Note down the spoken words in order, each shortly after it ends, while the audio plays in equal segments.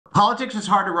Politics is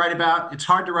hard to write about. It's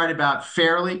hard to write about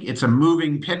fairly. It's a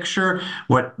moving picture.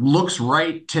 What looks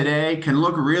right today can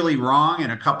look really wrong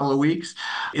in a couple of weeks.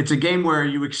 It's a game where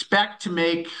you expect to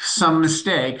make some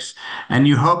mistakes and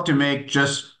you hope to make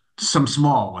just some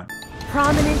small ones.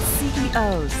 Prominent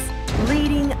CEOs,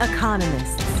 leading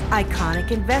economists,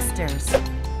 iconic investors.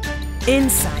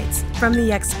 Insights from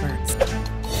the experts.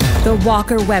 The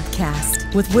Walker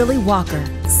Webcast with Willy Walker.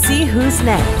 See who's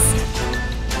next.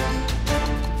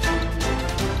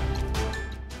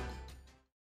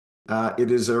 It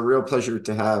is a real pleasure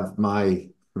to have my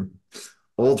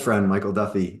old friend, Michael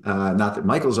Duffy. Not that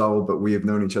Michael's old, but we have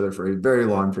known each other for a very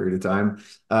long period of time.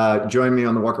 Join me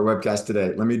on the Walker Webcast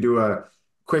today. Let me do a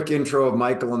quick intro of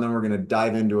Michael, and then we're going to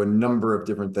dive into a number of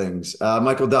different things.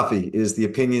 Michael Duffy is the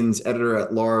opinions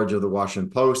editor-at-large of the Washington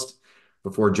Post.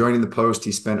 Before joining the Post,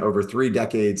 he spent over 3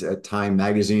 decades at Time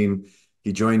magazine.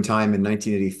 He joined Time in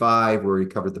 1985, where he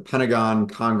covered the Pentagon,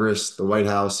 Congress, the White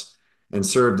House, and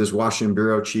served as Washington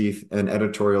bureau chief and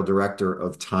editorial director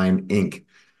of Time Inc.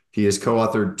 He has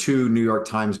co-authored 2 New York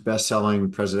Times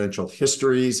best-selling presidential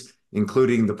histories,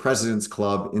 including The President's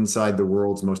Club, Inside the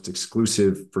World's Most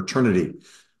Exclusive Fraternity.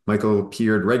 Michael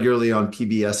appeared regularly on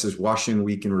PBS's Washington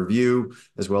Week in Review,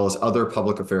 as well as other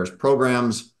public affairs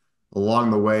programs. Along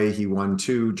the way, he won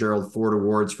 2 Gerald Ford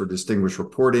Awards for Distinguished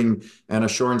Reporting and a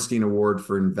Shorenstein Award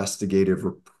for Investigative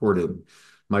Reporting.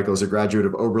 Michael is a graduate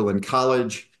of Oberlin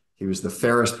College. He was the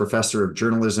Ferris Professor of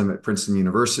Journalism at Princeton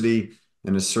University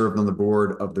and has served on the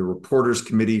board of the Reporters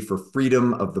Committee for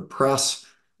Freedom of the Press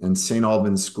and St.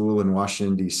 Albans School in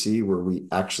Washington, D.C., where we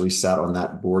actually sat on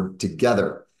that board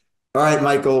together. All right,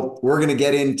 Michael, we're going to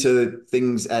get into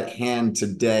things at hand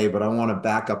today, but I want to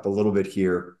back up a little bit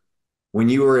here. When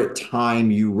you were at Time,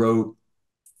 you wrote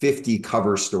 50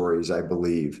 cover stories, I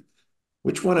believe.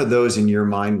 Which one of those in your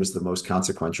mind was the most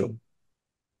consequential?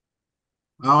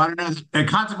 Oh, I don't know. The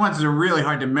consequences are really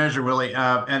hard to measure, Willie.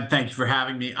 And thank you for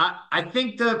having me. I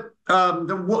think and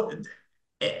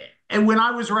when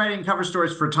I was writing cover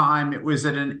stories for Time, it was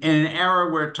in an era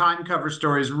where Time cover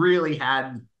stories really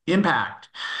had impact.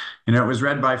 You know, it was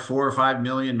read by 4 or 5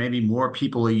 million, maybe more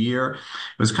people a year. It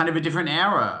was kind of a different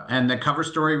era, and the cover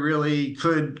story really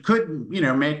could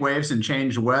make waves and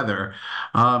change the weather.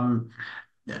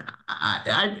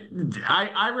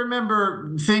 I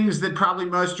remember things that probably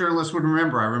most journalists would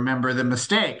remember. I remember the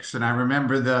mistakes, and I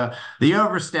remember the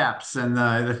oversteps, and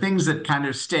the things that kind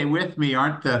of stay with me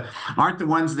aren't the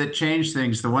ones that change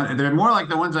things. They're more like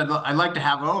the ones I'd like to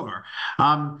have over.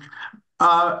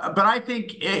 But I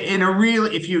think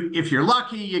if you're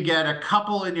lucky, you get a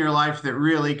couple in your life that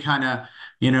really kind of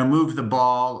move the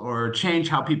ball or change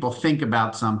how people think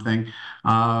about something.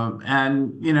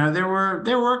 And there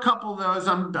were a couple of those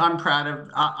I'm proud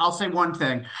of. I'll say one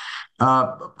thing.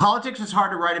 Politics is hard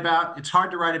to write about. It's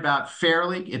hard to write about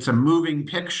fairly. It's a moving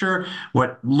picture.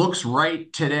 What looks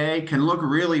right today can look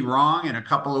really wrong in a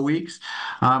couple of weeks.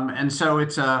 And so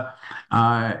it's a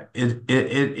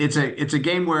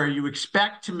game where you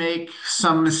expect to make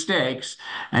some mistakes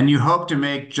and you hope to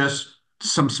make just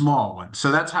some small ones.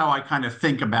 So that's how I kind of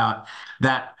think about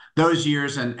those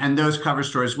years and those cover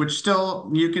stories, which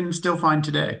you can still find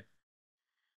today.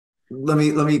 Let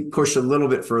me push a little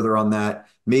bit further on that.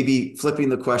 Maybe flipping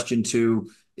the question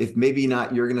to, if maybe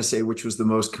not, you're going to say which was the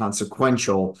most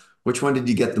consequential. Which one did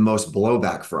you get the most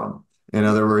blowback from? In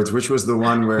other words, which was the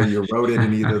one where you wrote it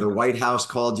and either the White House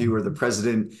called you or the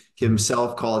president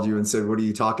himself called you and said, "What are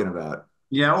you talking about?"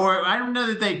 Yeah, or I don't know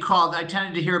that they called. I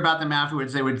tended to hear about them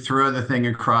afterwards. They would throw the thing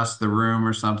across the room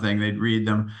or something. They'd read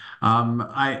them.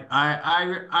 My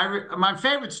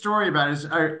favorite story about it is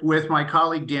with my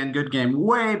colleague Dan Goodgame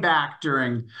way back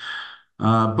during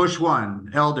Bush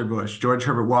 1, Elder Bush, George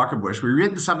Herbert Walker Bush. We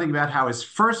read something about how his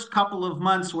first couple of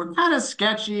months were kind of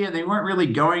sketchy and they weren't really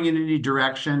going in any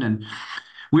direction. And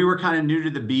we were kind of new to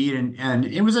the beat, and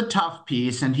it was a tough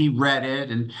piece, and he read it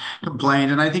and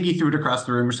complained, and I think he threw it across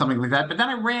the room or something like that. But then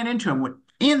I ran into him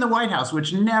in the White House,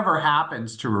 which never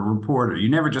happens to a reporter. You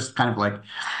never just kind of like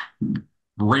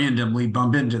randomly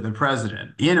bump into the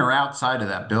president in or outside of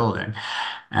that building.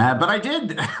 But I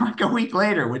did like a week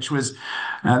later, which was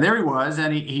there he was,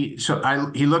 and he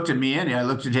looked at me and I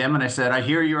looked at him and I said, "I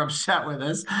hear you're upset with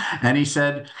us," and he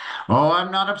said, "Oh, I'm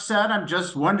not upset. I'm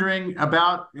just wondering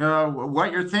about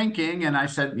what you're thinking." And I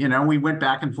said, we went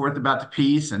back and forth about the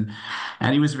piece, and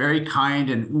he was very kind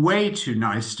and way too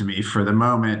nice to me for the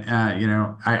moment.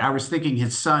 I was thinking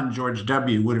his son George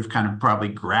W. would have kind of probably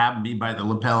grabbed me by the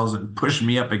lapels and pushed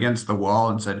me up against the wall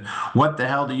and said, "What the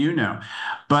hell do you know?"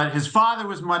 But his father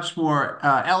was much more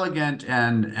elegant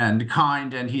and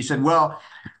kind. And he said, well,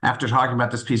 after talking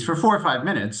about this piece for 4 or 5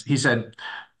 minutes, he said,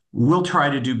 we'll try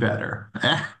to do better.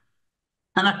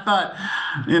 And I thought,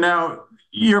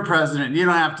 you're president. You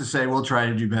don't have to say we'll try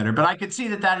to do better. But I could see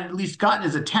that had at least gotten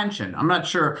his attention. I'm not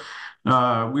sure we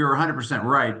were 100%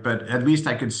 right, but at least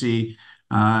I could see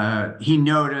he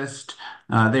noticed.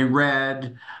 They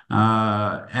read,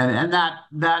 and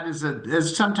that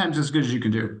is sometimes as good as you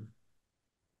can do.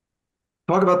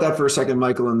 Talk about that for a second,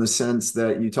 Michael, in the sense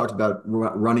that you talked about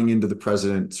running into the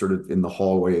president sort of in the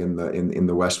hallway in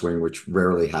the West Wing, which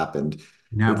rarely happened.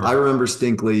 But I Never. remember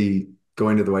distinctly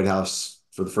going to the White House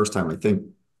for the first time, I think,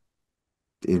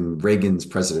 in Reagan's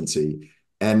presidency,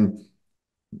 and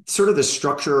sort of the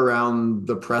structure around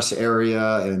the press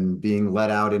area and being let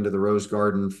out into the Rose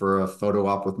Garden for a photo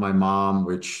op with my mom,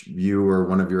 which you or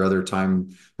one of your other Time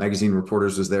magazine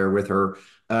reporters was there with her.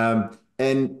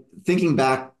 And thinking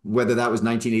back, whether that was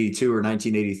 1982 or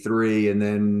 1983, and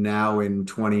then now in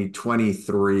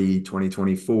 2023,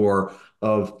 2024,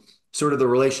 of sort of the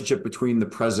relationship between the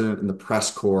president and the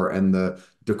press corps and the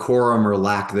decorum or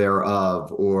lack thereof,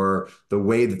 or the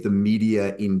way that the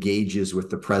media engages with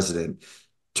the president.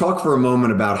 Talk for a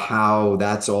moment about how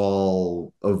that's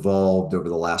all evolved over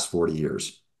the last 40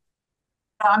 years.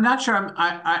 I'm not sure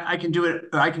I can do it.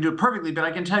 I can do it perfectly, but I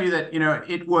can tell you that,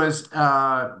 it was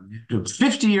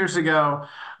 50 years ago,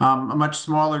 a much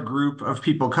smaller group of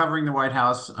people covering the White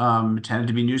House, tended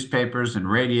to be newspapers and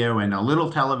radio and a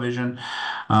little television.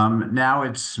 Now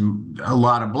it's a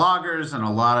lot of bloggers and a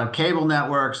lot of cable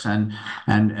networks, and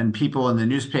people in the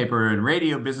newspaper and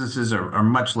radio businesses are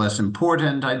much less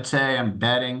important, I'd say. I'm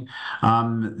betting.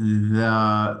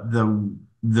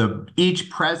 The each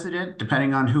president,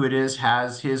 depending on who it is,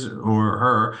 has his or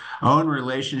her own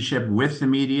relationship with the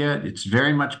media. It's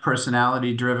very much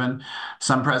personality driven.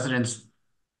 Some presidents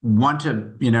want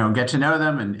to, get to know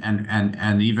them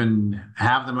and even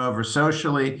have them over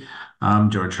socially.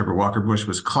 George Herbert Walker Bush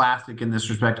was classic in this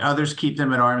respect. Others keep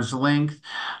them at arm's length.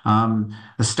 The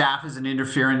staff is an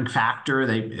interfering factor.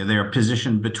 They're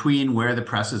positioned between where the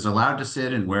press is allowed to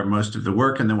sit and where most of the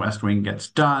work in the West Wing gets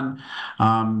done.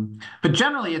 But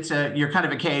generally, you're kind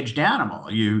of a caged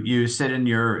animal. You sit in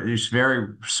your very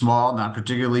small, not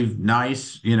particularly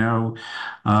nice,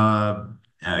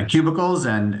 cubicles,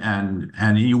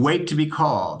 and you wait to be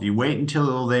called. You wait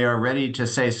until they are ready to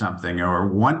say something or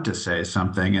want to say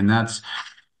something, and then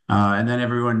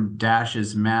everyone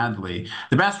dashes madly.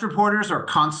 The best reporters are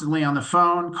constantly on the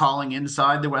phone, calling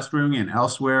inside the West Wing and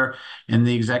elsewhere in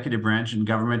the executive branch and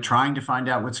government, trying to find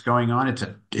out what's going on. It's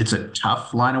a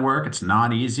tough line of work. It's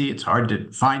not easy. It's hard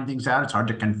to find things out. It's hard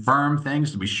to confirm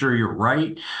things to be sure you're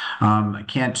right. I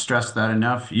can't stress that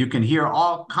enough. You can hear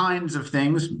all kinds of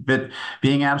things, but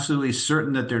being absolutely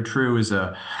certain that they're true is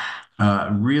a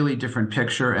really different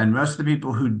picture. And most of the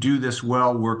people who do this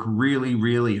well work really,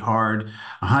 really hard,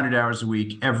 100 hours a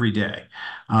week, every day.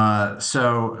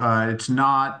 It's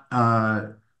not,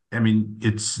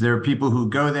 there are people who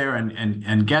go there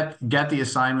and get the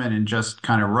assignment and just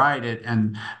kind of write it.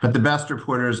 But the best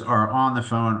reporters are on the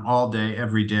phone all day,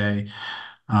 every day.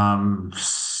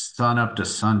 Sun up to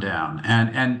sundown,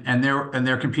 and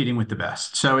they're competing with the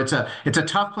best. So it's a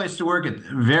tough place to work.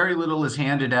 Very little is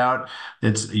handed out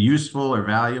that's useful or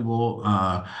valuable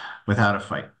without a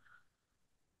fight.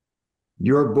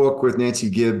 Your book with Nancy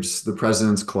Gibbs, The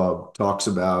President's Club, talks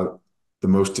about the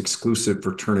most exclusive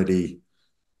fraternity,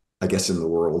 I guess, in the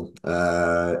world,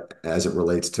 as it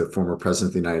relates to former president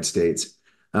of the United States.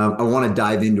 I want to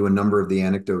dive into a number of the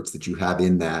anecdotes that you have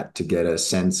in that to get a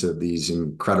sense of these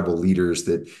incredible leaders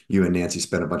that you and Nancy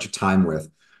spent a bunch of time with.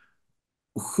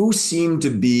 Who seemed to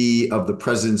be, of the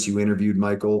presidents you interviewed,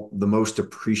 Michael, the most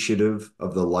appreciative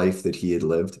of the life that he had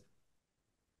lived?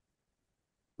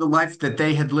 The life that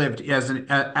they had lived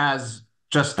as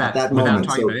just At that, that without moment.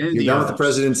 talking about So any of you're the done with the others.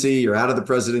 presidency, you're out of the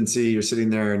presidency, you're sitting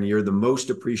there and you're the most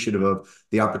appreciative of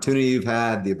the opportunity you've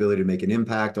had, the ability to make an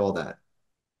impact, all that.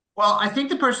 Well, I think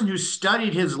the person who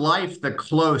studied his life the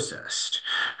closest,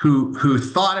 who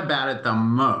thought about it the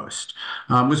most,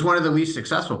 was one of the least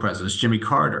successful presidents, Jimmy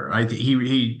Carter.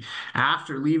 He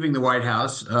after leaving the White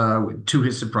House, to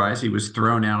his surprise, he was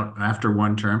thrown out after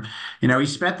one term. He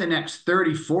spent the next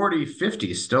 30, 40,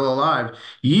 50, still alive,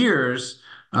 years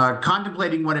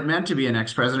contemplating what it meant to be an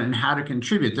ex-president and how to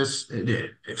contribute this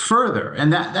further.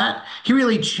 And that he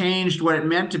really changed what it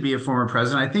meant to be a former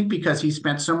president, I think, because he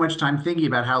spent so much time thinking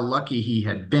about how lucky he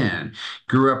had been.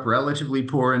 Grew up relatively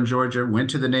poor in Georgia, went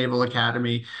to the Naval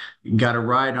Academy, got a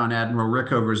ride on Admiral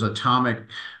Rickover's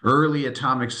early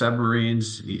atomic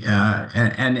submarines,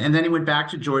 and then he went back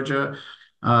to Georgia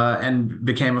and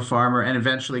became a farmer and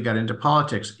eventually got into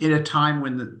politics in a time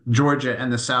when Georgia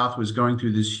and the South was going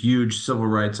through this huge civil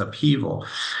rights upheaval.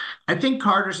 I think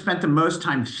Carter spent the most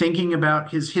time thinking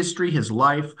about his history, his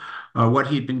life, what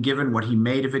he'd been given, what he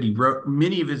made of it. He wrote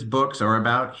many of his books are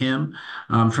about him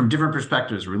from different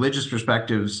perspectives, religious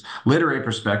perspectives, literary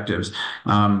perspectives,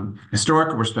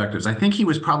 historical perspectives. I think he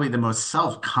was probably the most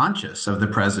self-conscious of the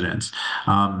presidents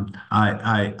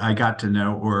I got to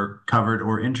know or covered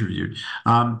or interviewed.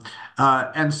 And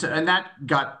that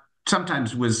got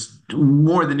sometimes was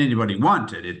more than anybody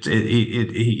wanted.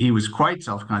 He was quite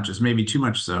self-conscious, maybe too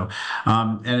much so,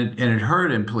 and it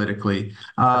hurt him politically.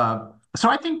 So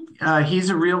I think he's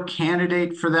a real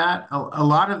candidate for that. A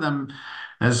lot of them,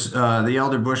 as the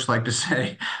elder Bush liked to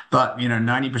say, thought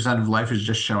 90% of life is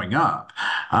just showing up,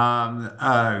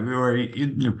 or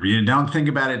you don't think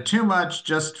about it too much,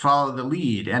 just follow the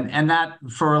lead, and that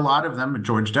for a lot of them,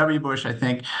 George W. Bush, I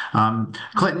think,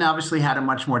 Clinton obviously had a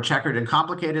much more checkered and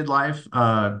complicated life.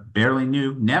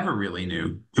 Never really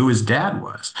knew who his dad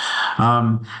was,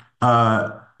 And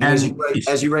and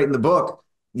as you write in the book,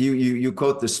 you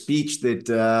quote the speech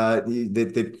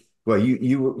that well,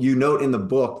 you note in the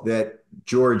book that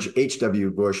George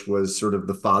H.W. Bush was sort of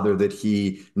the father that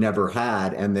he never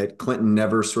had, and that Clinton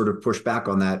never sort of pushed back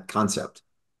on that concept.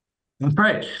 That's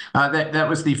right. That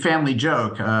was the family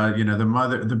joke.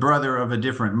 The brother of a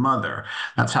different mother.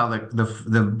 That's how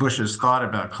the Bushes thought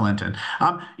about Clinton.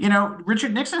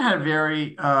 Richard Nixon had a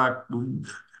very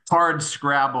hard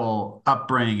scrabble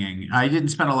upbringing. I didn't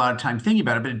spend a lot of time thinking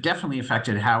about it, but it definitely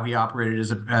affected how he operated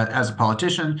as a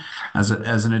politician, as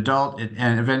an adult,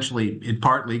 and eventually it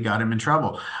partly got him in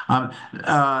trouble.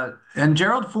 And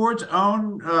Gerald Ford's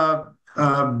own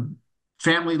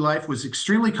family life was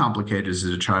extremely complicated as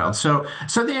a child. So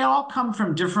they all come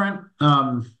from different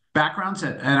backgrounds,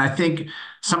 and I think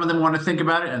some of them want to think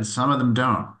about it, and some of them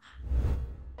don't.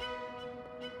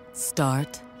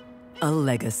 Start a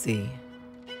legacy.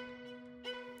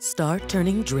 Start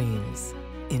turning dreams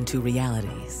into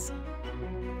realities.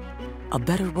 A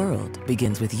better world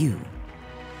begins with you.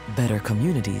 Better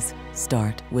communities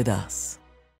start with us.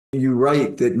 You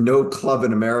write that no club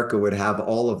in America would have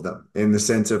all of them, in the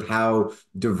sense of how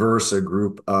diverse a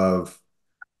group of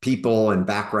people and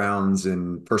backgrounds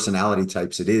and personality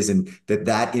types it is, and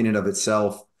that in and of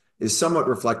itself is somewhat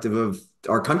reflective of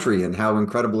our country and how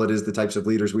incredible it is, the types of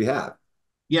leaders we have.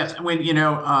 Yes, when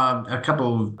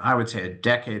I would say a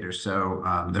decade or so,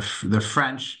 the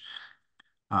French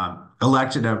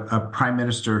elected a prime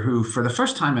minister who, for the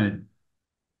first time in a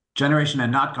generation,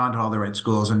 had not gone to all the right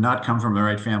schools and not come from the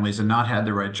right families and not had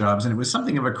the right jobs, and it was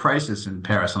something of a crisis in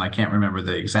Paris. And I can't remember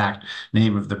the exact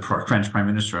name of the French prime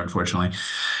minister, unfortunately.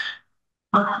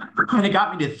 And it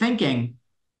got me to thinking,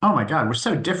 oh my God, we're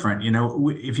so different.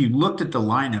 If you looked at the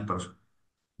lineup of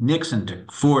Nixon to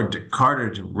Ford to Carter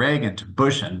to Reagan to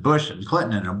Bush and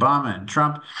Clinton and Obama and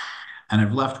Trump, and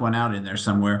I've left one out in there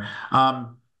somewhere.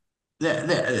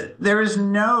 There is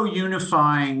no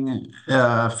unifying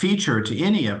feature to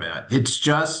any of it. It's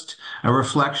just a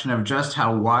reflection of just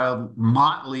how wild,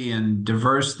 motley, and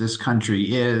diverse this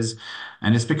country is,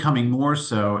 and it's becoming more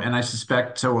so, and I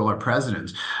suspect so will our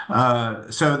presidents.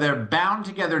 So they're bound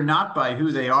together not by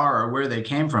who they are or where they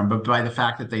came from, but by the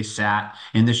fact that they sat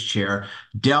in this chair,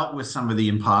 dealt with some of the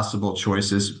impossible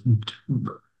choices.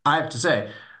 I have to say,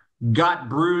 got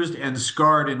bruised and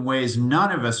scarred in ways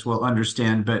none of us will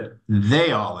understand, but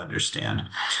they all understand.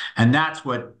 And that's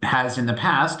what has in the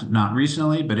past, not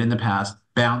recently, but in the past,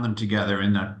 bound them together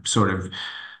in a sort of,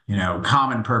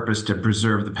 common purpose to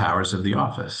preserve the powers of the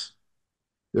office.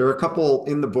 There are a couple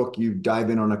in the book, you dive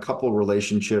in on a couple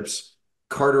relationships,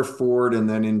 Carter Ford and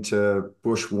then into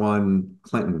Bush 1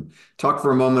 Clinton. Talk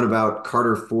for a moment about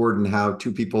Carter Ford and how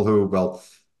two people who, well,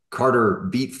 Carter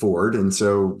beat Ford, and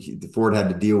so Ford had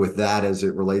to deal with that as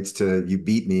it relates to you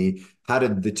beat me. How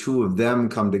did the two of them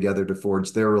come together to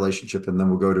forge their relationship? And then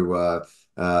we'll go to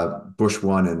Bush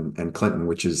 1 and Clinton,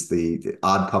 which is the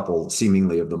odd couple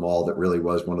seemingly of them all that really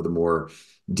was one of the more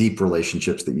deep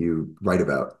relationships that you write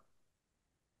about.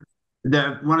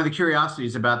 One of the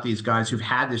curiosities about these guys who've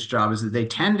had this job is that they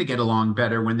tend to get along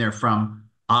better when they're from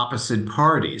opposite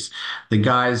parties. The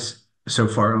guys, so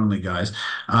far only guys,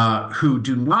 who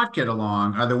do not get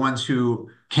along are the ones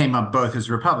who came up both as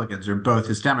Republicans or both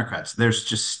as Democrats. There's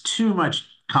just too much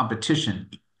competition.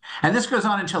 And this goes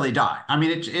on until they die. I mean,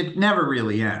 it never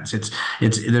really ends.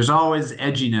 There's always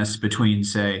edginess between,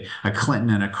 say, a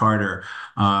Clinton and a Carter,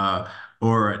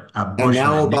 or a Bush. And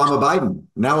now Obama Biden.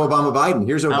 Now Obama Biden.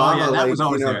 Here's Obama. Oh, yeah, that was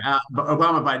always there.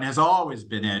 Obama Biden has always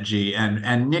been edgy,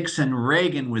 and Nixon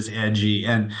Reagan was edgy,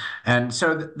 and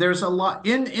so there's a lot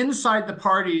inside the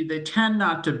party. They tend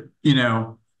not to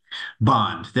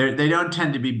bond. They don't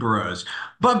tend to be bros.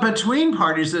 But between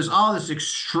parties, there's all this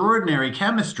extraordinary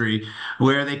chemistry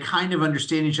where they kind of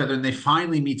understand each other and they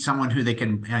finally meet someone who they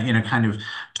can, kind of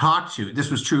talk to. This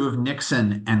was true of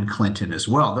Nixon and Clinton as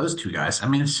well. Those two guys. I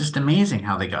mean, it's just amazing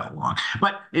how they got along.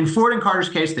 But in Ford and Carter's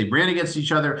case, they ran against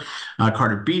each other.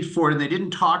 Carter beat Ford, and they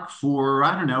didn't talk for,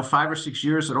 I don't know, 5 or 6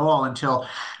 years at all until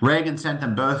Reagan sent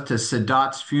them both to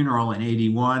Sadat's funeral in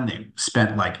 '81. They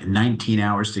spent like 19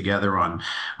 hours together on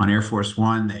Air Force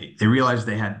One. They realized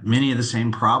they had many of the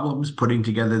same problems putting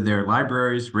together their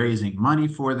libraries, raising money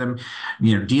for them,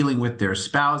 dealing with their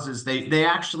spouses. They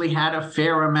actually had a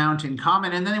fair amount in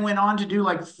common. And then they went on to do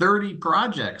like 30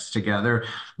 projects together,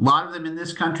 a lot of them in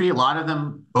this country, a lot of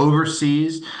them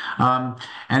overseas.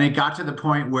 And it got to the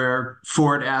point where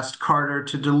Ford asked Carter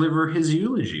to deliver his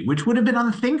eulogy, which would have been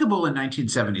unthinkable in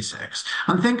 1976.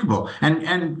 Unthinkable.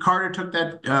 And Carter took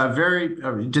that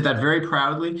did that very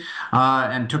proudly,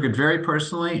 and took it very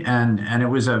personally. And it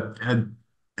was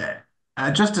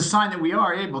just a sign that we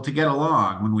are able to get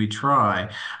along when we try.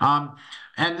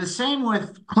 And the same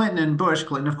with Clinton and Bush.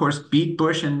 Clinton, of course, beat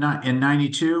Bush in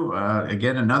 '92.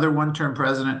 Again, another one-term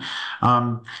president.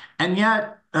 And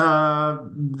yet,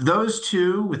 those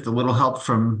two, with a little help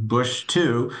from Bush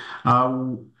too,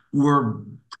 were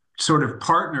sort of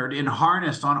partnered and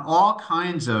harnessed on all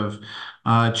kinds of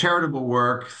charitable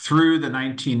work through the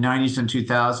 1990s and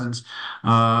 2000s,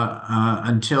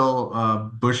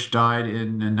 until Bush died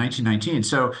in 1919.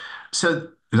 So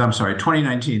I'm sorry,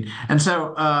 2019. And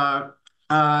so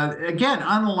again,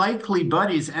 unlikely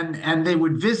buddies, and they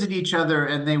would visit each other,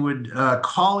 and they would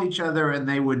call each other, and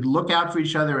they would look out for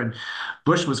each other. And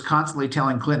Bush was constantly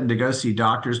telling Clinton to go see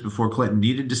doctors before Clinton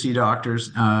needed to see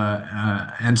doctors.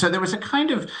 And so there was a kind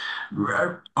of,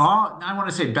 I want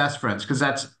to say best friends, because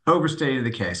that's overstated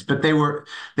the case, but they were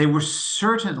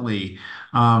certainly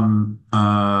partners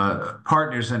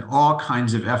in all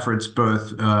kinds of efforts,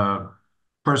 both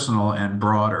personal and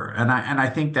broader. And I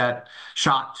think that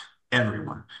shocked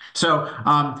everyone. So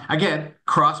again,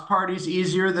 cross parties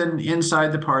easier than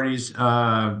inside the parties,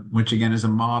 which again is a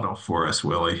model for us,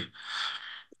 Willie.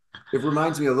 It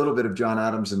reminds me a little bit of John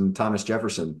Adams and Thomas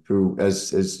Jefferson, who,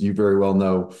 as you very well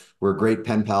know, were great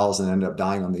pen pals and ended up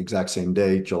dying on the exact same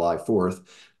day, July 4th.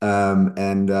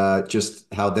 And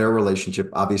just how their relationship,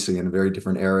 obviously in a very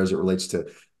different era as it relates to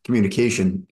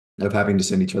communication, of having to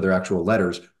send each other actual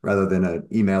letters rather than an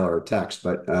email or a text.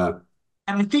 But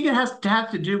and I think it has to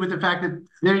have to do with the fact that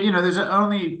there's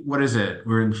only, what is it?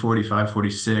 We're in 45,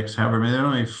 46, however many, there are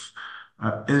only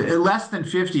less than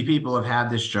 50 people have had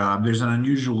this job. There's an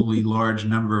unusually large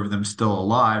number of them still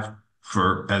alive,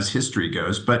 for as history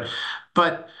goes. But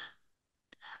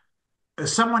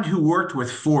someone who worked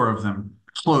with four of them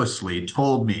closely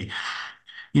told me,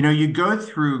 you go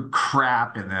through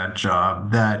crap in that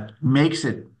job that makes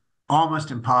it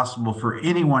almost impossible for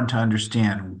anyone to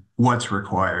understand what's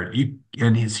required.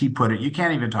 And as he put it, you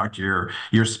can't even talk to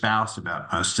your spouse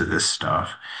about most of this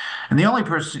stuff. And the only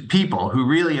people who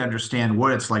really understand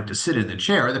what it's like to sit in the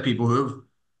chair are the people who have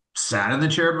sat in the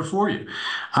chair before you.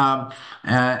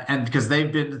 And because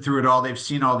they've been through it all, they've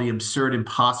seen all the absurd,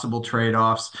 impossible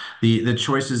trade-offs, the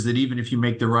choices that even if you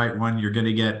make the right one, you're going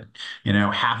to get,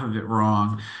 half of it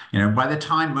wrong. By the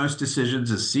time most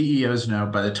decisions, as CEOs know,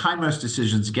 by the time most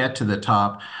decisions get to the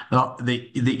top,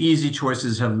 the easy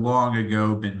choices have long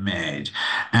ago been made.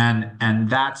 And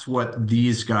that's what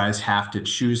these guys have to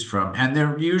choose from. And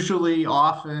they're usually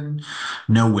often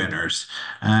no winners.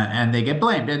 And they get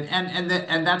blamed. And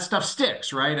that stuff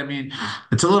sticks, right? I mean,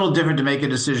 it's a little different to make a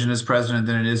decision as president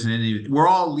than it is in any. We're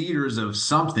all leaders of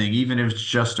something, even if it's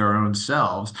just our own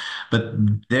selves. But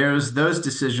those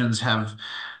decisions have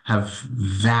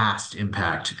vast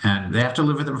impact, and they have to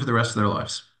live with them for the rest of their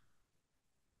lives.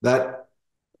 That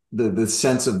the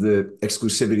sense of the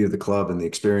exclusivity of the club and the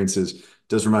experiences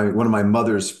does remind me. One of my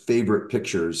mother's favorite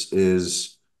pictures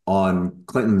is on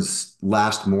Clinton's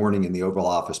last morning in the Oval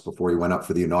Office before he went up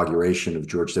for the inauguration of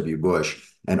George W. Bush.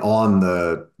 And on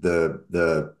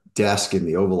the desk in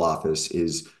the Oval Office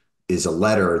is a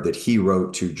letter that he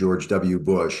wrote to George W.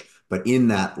 Bush. But in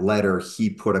that letter, he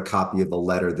put a copy of a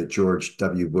letter that George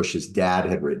W. Bush's dad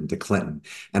had written to Clinton.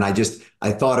 And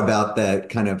I thought about that,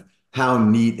 kind of how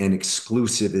neat and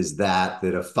exclusive is that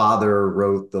a father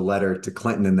wrote the letter to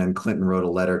Clinton and then Clinton wrote a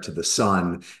letter to the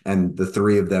son, and the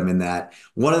three of them in that.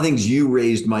 One of the things you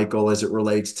raised, Michael, as it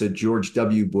relates to George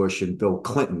W. Bush and Bill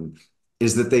Clinton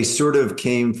is that they sort of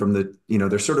came from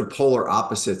they're sort of polar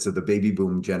opposites of the baby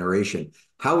boom generation.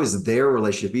 How is their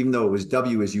relationship, even though it was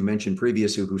W, as you mentioned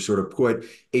previously, who sort of put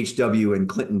HW and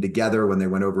Clinton together when they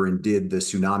went over and did the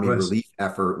tsunami Was relief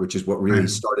effort, which is what really right.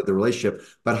 started the relationship.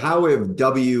 But how have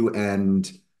W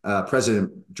and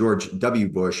President George W.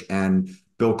 Bush and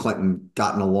Bill Clinton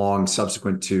gotten along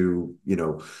subsequent to,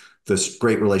 this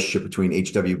great relationship between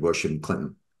H.W. Bush and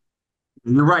Clinton?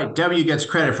 You're right. W gets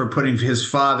credit for putting his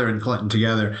father and Clinton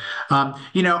together.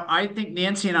 I think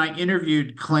Nancy and I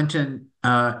interviewed Clinton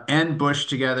and Bush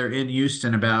together in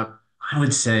Houston about, I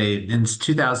would say, in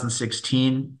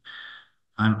 2016.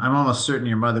 I'm almost certain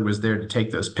your mother was there to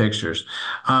take those pictures.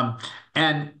 Um,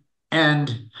 and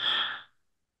and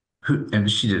and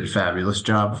she did a fabulous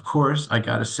job, of course. I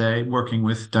got to say, working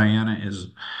with Diana is,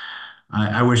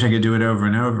 I wish I could do it over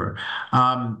and over.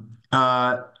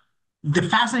 The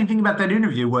fascinating thing about that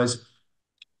interview was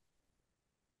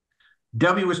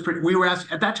W was pretty, we were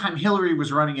asked at that time, Hillary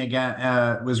was running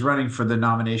again, was running for the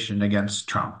nomination against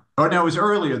Trump. Oh no, it was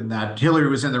earlier than that. Hillary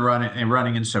was in the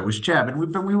running, and so was Jeb.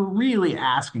 But we were really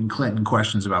asking Clinton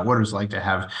questions about what it was like to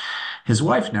have his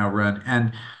wife now run.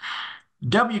 And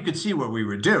W could see what we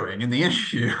were doing in the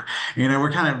interview.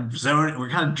 We're kind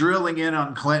of drilling in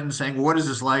on Clinton, saying, "What is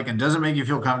this like? And does it make you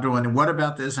feel comfortable? And what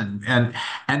about this?" And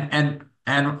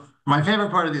my favorite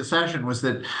part of the session was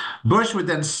that Bush would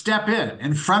then step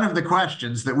in front of the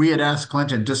questions that we had asked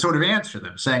Clinton to sort of answer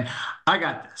them, saying, "I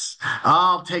got this.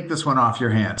 I'll take this one off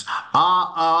your hands.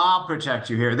 I'll protect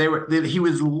you here." He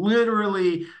was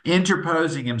literally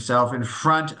interposing himself in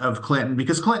front of Clinton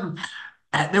because Clinton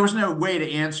there was no way to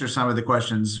answer some of the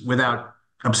questions without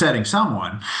upsetting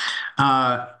someone.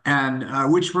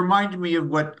 And which reminded me of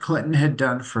what Clinton had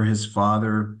done for his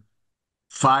father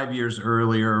 5 years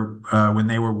earlier when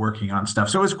they were working on stuff.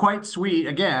 So it was quite sweet,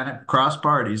 again, across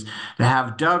parties, to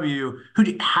have W, who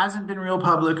hasn't been real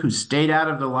public, who stayed out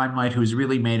of the limelight, who's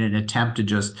really made an attempt to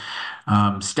just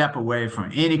step away from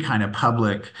any kind of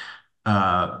public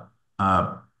uh,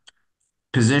 uh,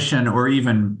 position or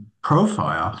even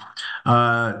profile,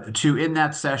 to in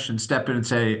that session step in and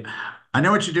say, "I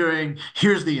know what you're doing.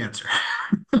 Here's the answer."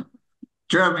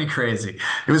 Drove me crazy.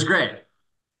 It was great.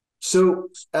 So,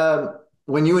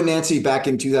 when you and Nancy back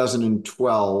in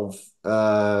 2012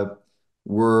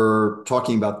 were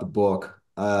talking about the book,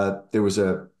 there was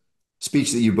a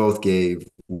speech that you both gave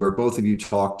where both of you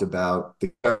talked about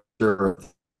the character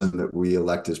that we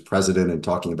elect as president and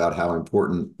talking about how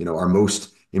important, our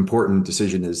most important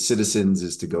decision as citizens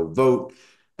is to go vote.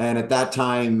 And at that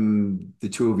time, the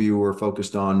two of you were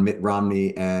focused on Mitt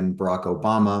Romney and Barack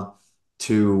Obama,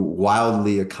 two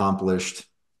wildly accomplished,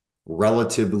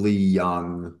 relatively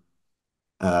young,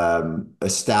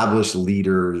 established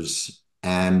leaders.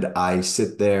 And I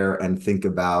sit there and think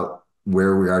about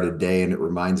where we are today, and it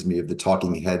reminds me of the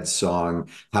Talking Heads song,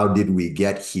 "How Did We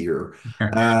Get Here?"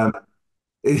 Um,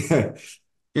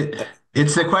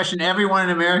 It's the question everyone in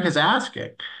America is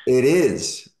asking. It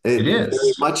is. It It very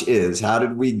is. much is. How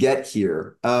did we get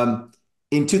here?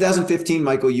 In 2015,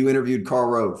 Michael, you interviewed Karl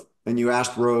Rove and you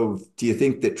asked Rove, "Do you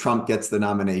think that Trump gets the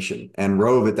nomination?" And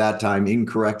Rove at that time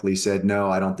incorrectly said, "No,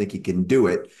 I don't think he can do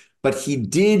it." But he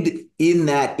did, in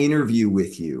that interview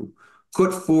with you,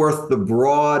 put forth the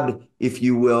broad, if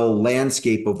you will,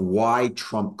 landscape of why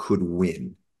Trump could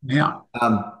win. Yeah.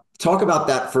 Talk about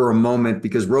that for a moment,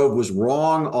 because Rove was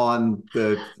wrong on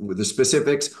the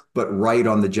specifics, but right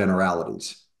on the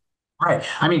generalities. Right.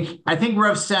 I mean, I think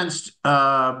Rove sensed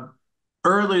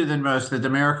earlier than most that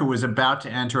America was about to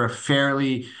enter a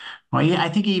fairly, well, I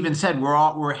think he even said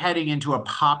we're heading into a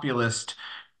populist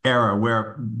era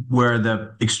where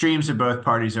the extremes of both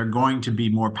parties are going to be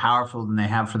more powerful than they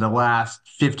have for the last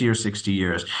 50 or 60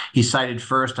 years. He cited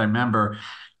first, I remember,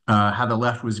 how the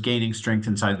left was gaining strength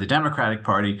inside the Democratic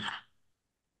Party,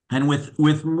 and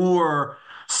with more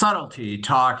subtlety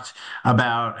talked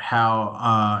about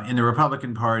how in the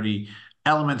Republican Party,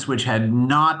 elements which had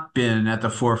not been at the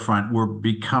forefront were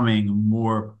becoming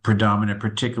more predominant,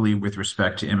 particularly with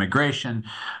respect to immigration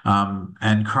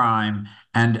and crime.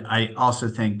 And I also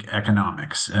think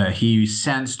economics. He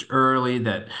sensed early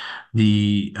that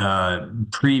the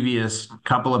previous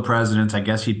couple of presidents, I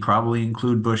guess he'd probably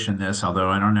include Bush in this, although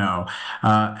I don't know,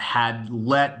 had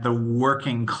let the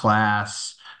working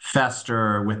class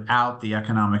fester without the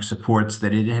economic supports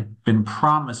that it had been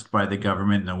promised by the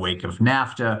government in the wake of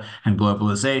NAFTA and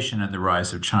globalization and the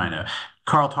rise of China.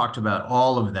 Karl talked about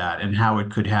all of that and how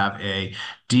it could have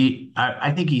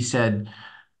I think he said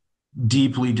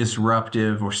deeply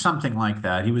disruptive or something like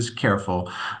that. He was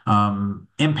careful,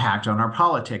 impact on our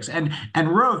politics. And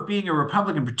Rove, being a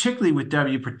Republican, particularly with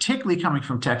W, particularly coming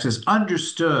from Texas,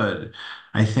 understood,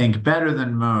 I think, better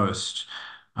than most,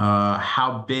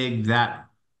 how big that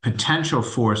potential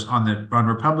force on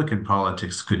Republican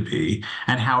politics could be,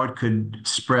 and how it could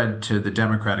spread to the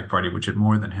Democratic Party, which it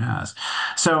more than has.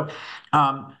 So.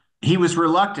 He was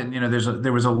reluctant.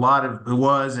 There was a lot of,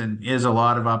 was and is a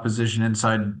lot of opposition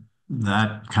inside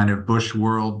that kind of Bush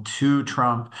world to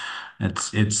Trump.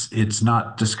 It's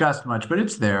not discussed much, but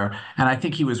it's there. And I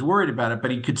think he was worried about it, but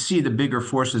he could see the bigger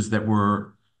forces that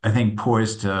were, I think,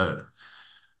 poised to,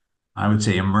 I would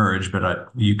say, emerge, but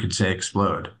you could say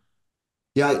explode.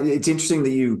 Yeah, it's interesting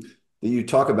that you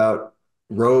talk about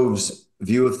Rove's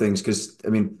view of things because I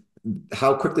mean,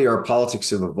 how quickly our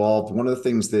politics have evolved. One of the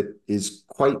things that is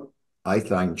quite, I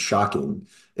find, shocking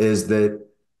is that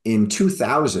in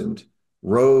 2000,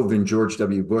 Rove and George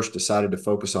W. Bush decided to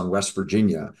focus on West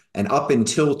Virginia, and up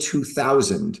until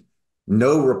 2000,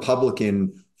 no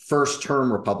Republican. First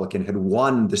term Republican had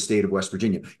won the state of West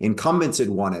Virginia. Incumbents had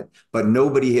won it, but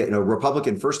nobody had,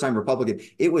 Republican, first time Republican.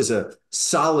 It was a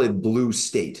solid blue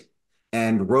state.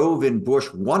 And Rove and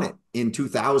Bush won it in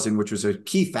 2000, which was a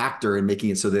key factor in making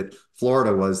it so that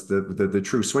Florida was the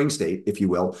true swing state, if you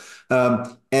will.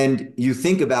 And you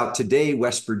think about today,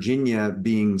 West Virginia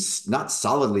being not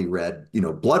solidly red,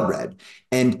 blood red,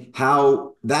 and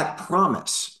how that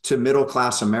promise to middle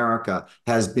class America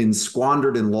has been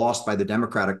squandered and lost by the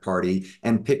Democratic Party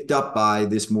and picked up by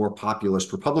this more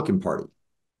populist Republican Party.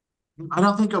 I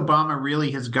don't think Obama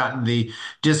really has gotten the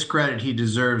discredit he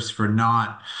deserves for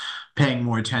not paying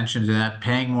more attention to that,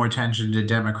 paying more attention to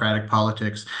Democratic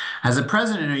politics. As a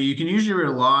president, you can usually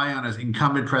rely on an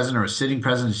incumbent president or a sitting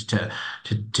president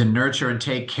to nurture and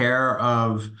take care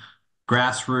of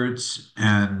grassroots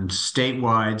and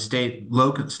statewide,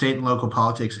 state and local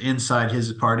politics inside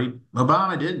his party.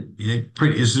 Obama didn't.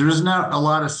 There was not a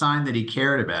lot of sign that he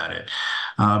cared about it.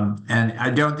 And I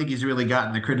don't think he's really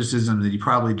gotten the criticism that he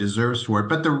probably deserves for it.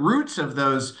 But the roots of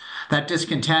that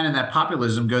discontent and that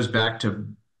populism goes back to,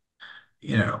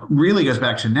 really goes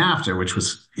back to NAFTA, which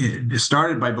was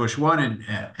started by Bush one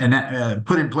and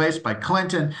put in place by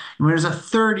Clinton. I mean, it was a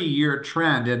 30-year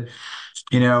trend. And,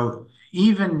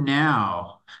 even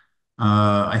now,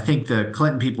 I think the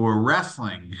Clinton people were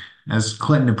wrestling as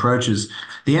Clinton approaches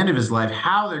the end of his life,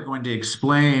 how they're going to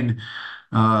explain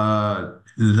the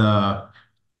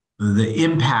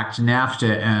impact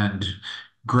NAFTA and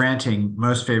granting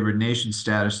most favored nation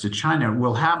status to China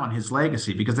will have on his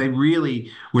legacy, because they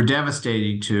really were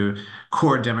devastating to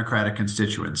core Democratic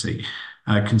constituents, and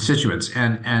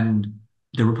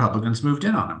the Republicans moved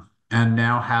in on them and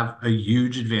now have a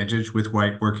huge advantage with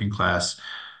white working class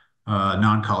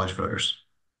non-college voters.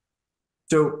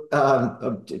 So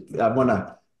I want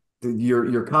to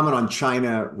your comment on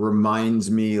China reminds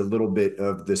me a little bit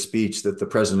of the speech that the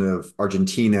president of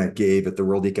Argentina gave at the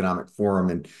World Economic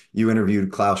Forum. And you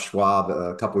interviewed Klaus Schwab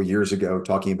a couple of years ago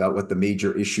talking about what the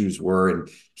major issues were. And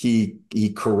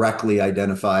he correctly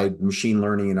identified machine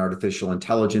learning and artificial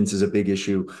intelligence as a big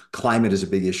issue, climate is a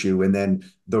big issue, and then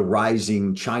the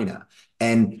rising China.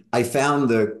 And I found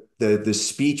the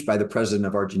speech by the president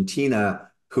of Argentina,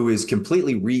 who is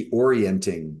completely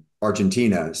reorienting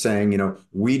Argentina, saying,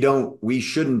 we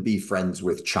shouldn't be friends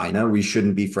with China. We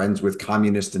shouldn't be friends with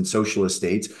communist and socialist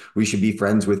states. We should be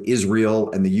friends with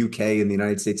Israel and the UK and the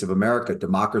United States of America,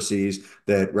 democracies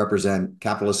that represent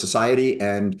capitalist society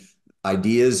and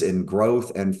ideas and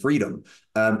growth and freedom.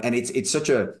 And it's such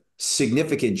a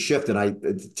significant shift.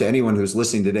 And to anyone who's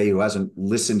listening today who hasn't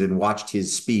listened and watched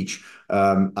his speech,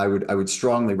 I would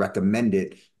strongly recommend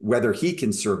it. Whether he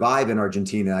can survive in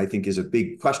Argentina, I think, is a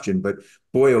big question. But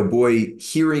boy, oh boy,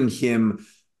 hearing him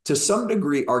to some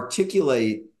degree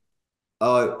articulate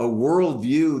a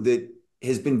worldview that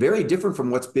has been very different from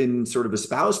what's been sort of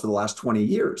espoused for the last 20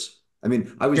 years. I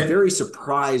mean, I was very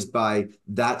surprised by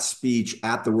that speech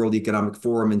at the World Economic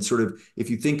Forum. And sort of, if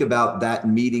you think about that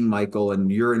meeting, Michael,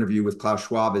 and your interview with Klaus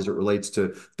Schwab as it relates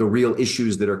to the real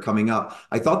issues that are coming up,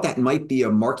 I thought that might be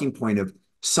a marking point of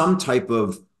some type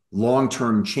of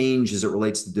long-term change as it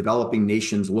relates to developing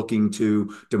nations looking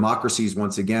to democracies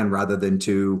once again, rather than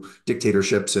to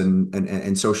dictatorships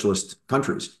and socialist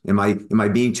countries. Am I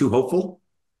being too hopeful?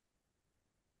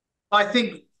 I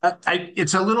think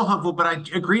it's a little hopeful, but I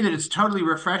agree that it's totally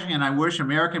refreshing, and I wish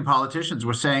American politicians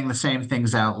were saying the same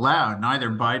things out loud.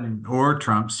 Neither Biden or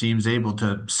Trump seems able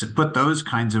to put those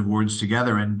kinds of words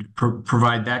together and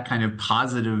provide that kind of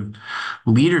positive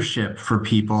leadership for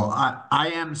people.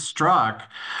 I am struck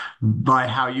by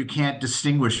how you can't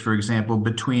distinguish, for example,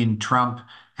 between Trump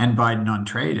and Biden on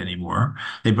trade anymore.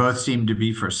 They both seem to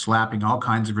be for slapping all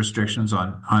kinds of restrictions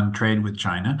on trade with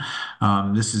China.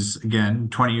 This is, again,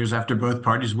 20 years after both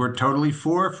parties were totally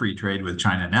for free trade with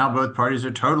China. Now both parties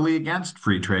are totally against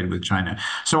free trade with China.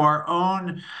 So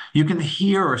you can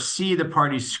hear or see the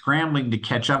parties scrambling to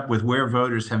catch up with where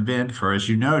voters have been for, as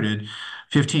you noted,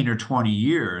 15 or 20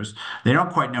 years. They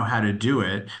don't quite know how to do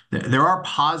it. There are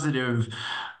positive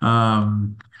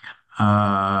um,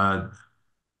 uh,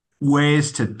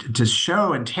 ways to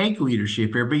show and take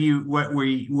leadership here, but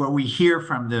what we hear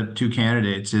from the two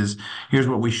candidates is here's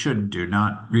what we shouldn't do,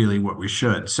 not really what we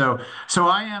should. So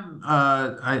I am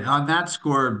on that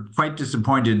score quite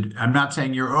disappointed. I'm not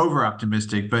saying you're over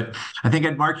optimistic, but I think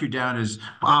I'd mark you down as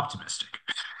optimistic.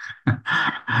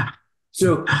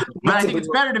 So But back I to think the it's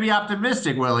better to be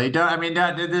optimistic, Willie. Don't I mean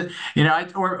I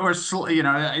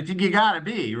think you got to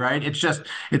be right. It's just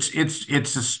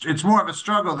it's more of a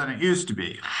struggle than it used to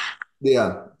be.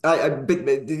 Yeah,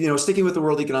 but sticking with the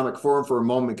World Economic Forum for a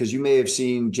moment, because you may have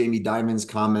seen Jamie Dimon's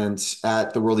comments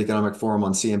at the World Economic Forum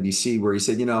on CNBC, where he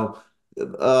said,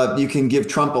 you can give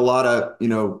Trump a lot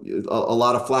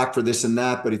of flack for this and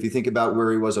that, but if you think about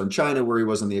where he was on China, where he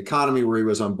was on the economy, where he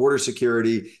was on border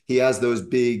security, he has those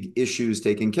big issues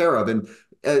taken care of. And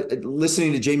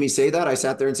listening to Jamie say that, I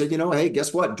sat there and said, hey,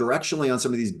 guess what? Directionally, on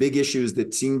some of these big issues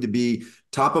that seem to be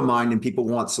top of mind and people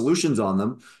want solutions on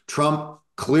them, Trump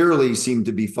clearly seem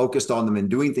to be focused on them and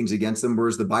doing things against them,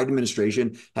 whereas the Biden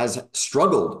administration has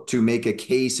struggled to make a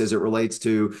case as it relates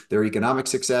to their economic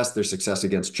success, their success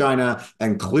against China,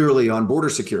 and clearly on border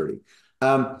security.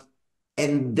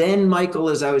 And then, Michael,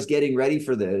 as I was getting ready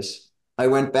for this, I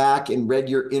went back and read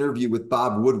your interview with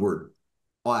Bob Woodward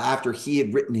after he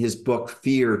had written his book,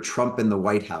 Fear, Trump in the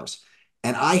White House.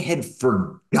 And I had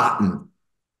forgotten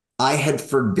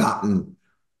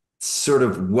sort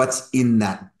of what's in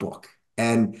that book.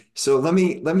 And so let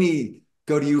me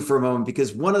go to you for a moment,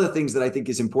 because one of the things that I think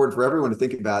is important for everyone to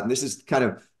think about, and this is kind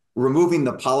of removing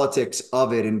the politics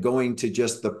of it and going to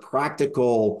just the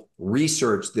practical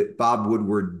research that Bob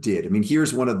Woodward did. I mean,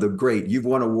 here's one of the great, you've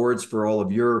won awards for all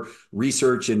of your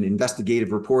research and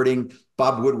investigative reporting.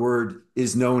 Bob Woodward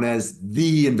is known as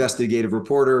the investigative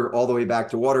reporter all the way back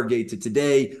to Watergate to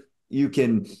today. You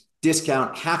can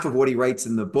discount half of what he writes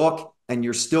in the book, and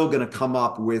you're still going to come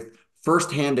up with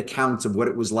firsthand accounts of what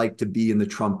it was like to be in the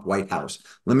Trump White House.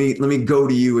 Let me go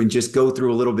to you and just go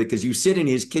through a little bit, because you sit in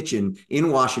his kitchen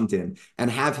in Washington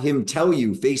and have him tell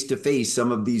you face to face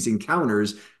some of these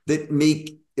encounters that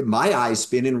make my eyes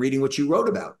spin in reading what you wrote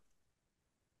about.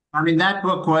 I mean, that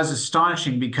book was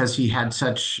astonishing because he had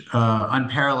such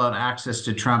unparalleled access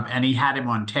to Trump, and he had him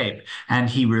on tape, and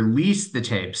he released the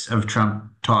tapes of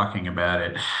Trump talking about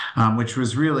it, which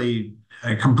was really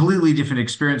a completely different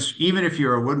experience, even if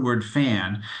you're a Woodward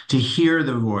fan, to hear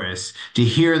the voice, to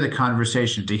hear the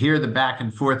conversation, to hear the back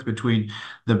and forth between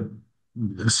the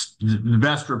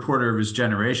best reporter of his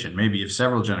generation, maybe of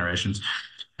several generations,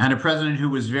 and a president who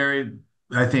was very,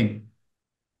 I think,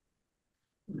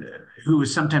 who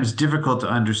was sometimes difficult to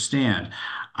understand.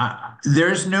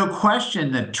 There's no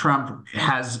question that Trump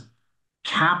has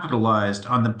capitalized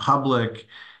on the public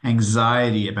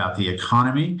anxiety about the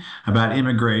economy, about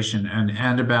immigration,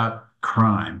 and about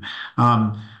crime.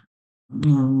 And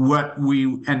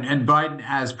Biden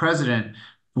as president,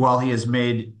 while he has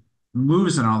made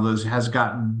moves in all those, has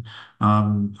gotten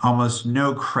almost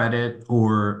no credit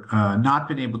or not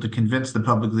been able to convince the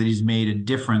public that he's made a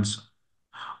difference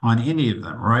on any of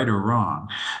them, right or wrong.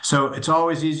 So it's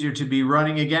always easier to be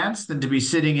running against than to be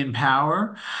sitting in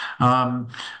power. And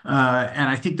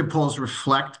I think the polls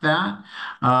reflect that.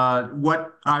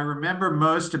 What I remember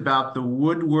most about the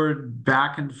Woodward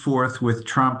back and forth with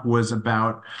Trump was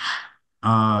about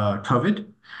COVID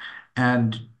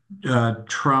and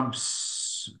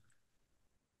Trump's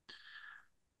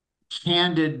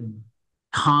candid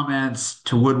comments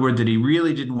to Woodward that he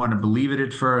really didn't want to believe it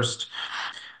at first.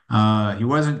 He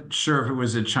wasn't sure if it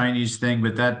was a Chinese thing,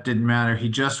 but that didn't matter. He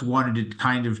just wanted it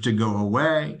kind of to go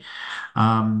away.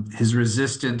 His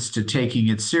resistance to taking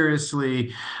it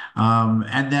seriously,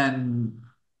 and then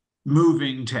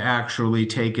moving to actually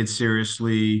take it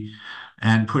seriously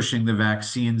and pushing the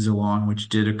vaccines along, which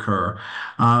did occur.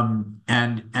 And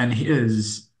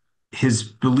his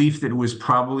belief that it was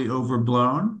probably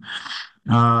overblown.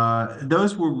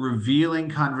 Those were revealing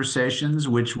conversations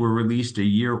which were released a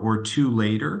year or two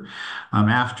later,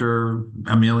 after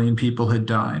a million people had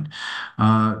died.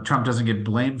 Trump doesn't get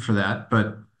blamed for that,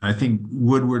 but I think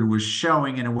Woodward was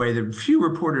showing in a way that few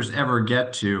reporters ever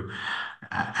get to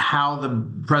how the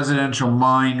presidential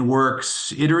mind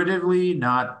works iteratively,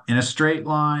 not in a straight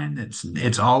line.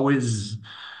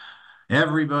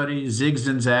 Everybody zigs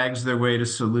and zags their way to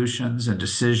solutions and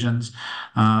decisions.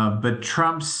 But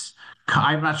Trump's,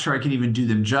 I'm not sure I can even do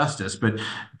them justice, but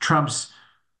Trump's,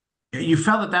 you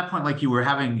felt at that point like you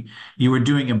were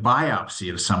doing a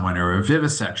biopsy of someone or a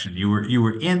vivisection. You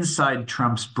were inside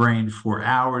Trump's brain for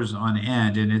hours on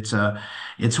end, and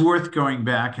it's worth going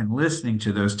back and listening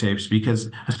to those tapes because,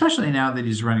 especially now that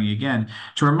he's running again,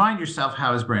 to remind yourself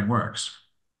how his brain works.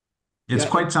 It's Yeah,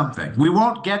 quite something. We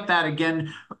won't get that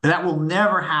again. That will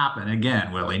never happen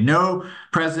again, Willie. No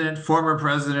president, former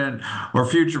president, or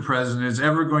future president is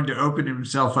ever going to open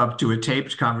himself up to a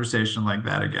taped conversation like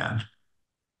that again.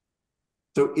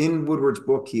 so in Woodward's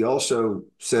book, he also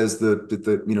says that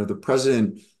the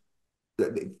president,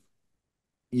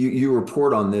 you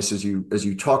report on this as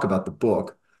you talk about the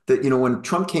book, that when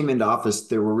Trump came into office,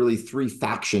 there were really three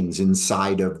factions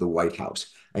inside of the White House.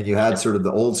 And you had sort of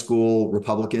the old school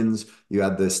Republicans, you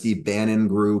had the Steve Bannon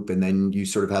group, and then you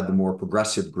sort of had the more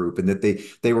progressive group, and that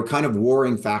they were kind of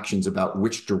warring factions about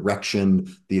which direction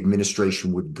the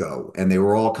administration would go. And they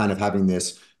were all kind of having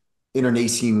this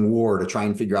internecine war to try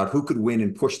and figure out who could win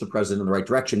and push the president in the right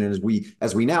direction. And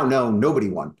as we now know, nobody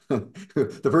won.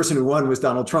 The person who won was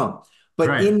Donald Trump. But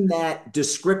Right. in that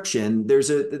description, there's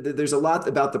a lot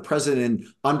about the president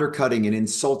undercutting and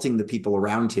insulting the people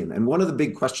around him. And one of the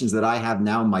big questions that I have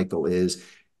now, Michael, is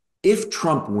if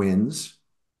Trump wins,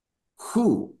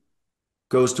 who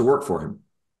goes to work for him?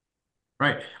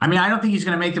 Right. I mean, I don't think he's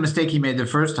going to make the mistake he made the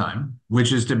first time,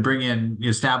 which is to bring in the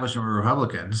establishment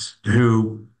Republicans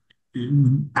who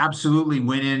absolutely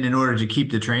went in order to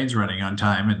keep the trains running on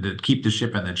time and to keep the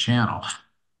ship in the channel.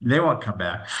 They won't come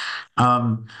back.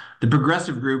 The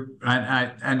progressive group,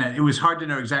 and it was hard to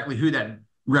know exactly who that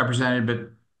represented,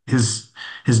 but his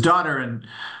daughter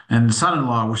and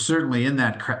son-in-law were certainly in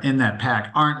that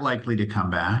pack, aren't likely to come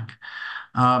back.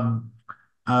 Um,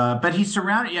 but he's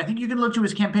surrounded. I think you can look to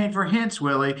his campaign for hints,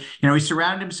 Willie. He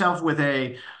surrounded himself with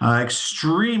a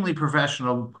extremely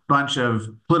professional bunch of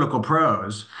political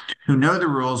pros who know the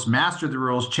rules, master the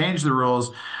rules, change the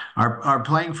rules, are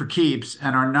playing for keeps,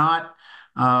 and are not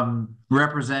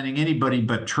representing anybody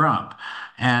but Trump.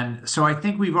 And so I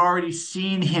think we've already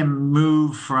seen him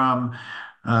move from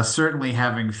certainly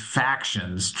having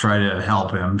factions try to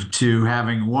help him to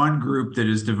having one group that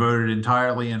is devoted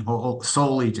entirely and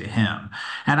solely to him.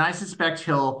 And I suspect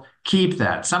he'll keep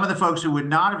that. Some of the folks who would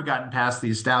not have gotten past the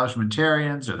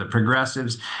establishmentarians or the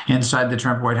progressives inside the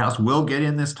Trump White House will get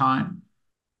in this time.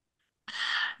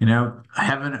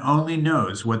 Heaven only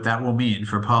knows what that will mean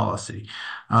for policy.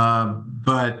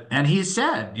 And he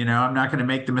said, I'm not going to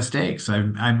make the mistakes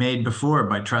I made before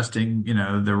by trusting, the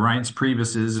Reince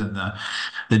Priebus's and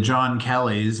the John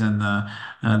Kellys and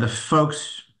the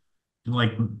folks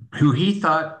like who he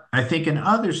thought, I think, and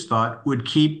others thought would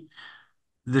keep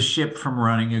the ship from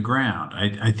running aground.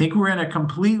 I think we're in a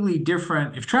completely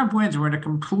different, if Trump wins, we're in a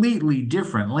completely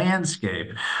different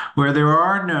landscape where there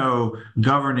are no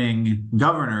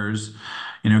governors,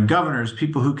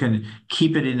 people who can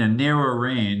keep it in a narrow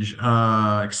range,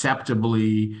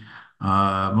 acceptably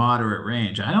moderate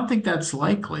range. I don't think that's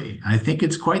likely. I think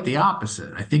it's quite the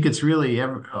opposite. I think it's really,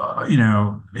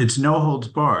 it's no holds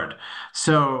barred.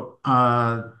 So,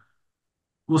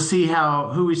 we'll see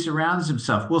who he surrounds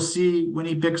himself. We'll see when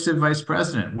he picks a vice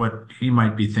president what he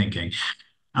might be thinking.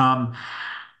 Um,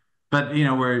 but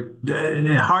we're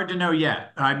hard to know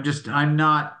yet. I'm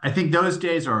not. I think those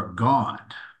days are gone.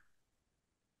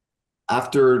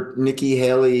 After Nikki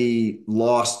Haley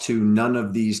lost to none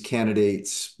of these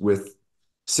candidates with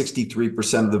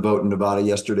 63% of the vote in Nevada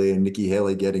yesterday and Nikki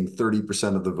Haley getting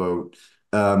 30% of the vote,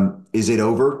 is it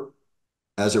over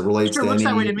as it relates Sure, to looks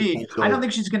that way any to me. I don't potential?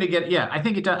 think she's going to get. Yeah, I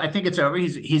think it does. I think it's over.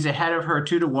 He's ahead of her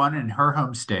 2-1 in her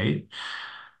home state.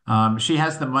 She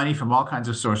has the money from all kinds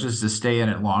of sources to stay in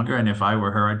it longer. And if I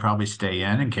were her, I'd probably stay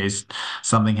in case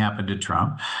something happened to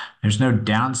Trump. There's no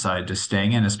downside to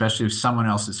staying in, especially if someone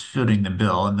else is footing the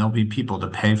bill and there'll be people to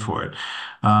pay for it.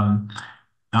 Um,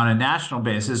 on a national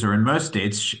basis, or in most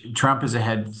states, Trump is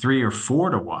ahead 3 or 4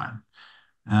 to 1.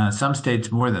 Some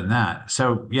states more than that.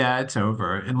 So yeah, it's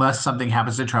over unless something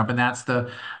happens to Trump, and that's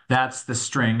the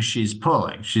string she's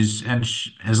pulling.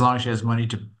 As long as she has money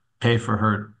to pay for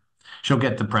her, she'll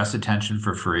get the press attention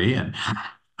for free. And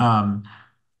um,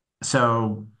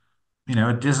 so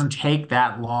it doesn't take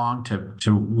that long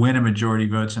to win a majority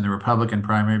votes in the Republican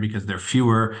primary because there are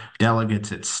fewer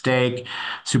delegates at stake.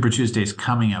 Super Tuesday's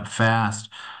coming up fast,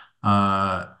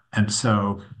 and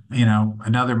so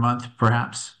another month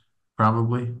perhaps,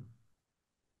 probably.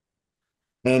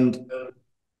 And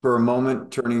for a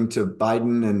moment, turning to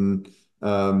Biden and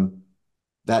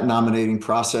that nominating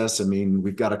process. I mean,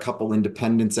 we've got a couple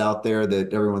independents out there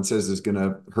that everyone says is going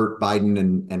to hurt Biden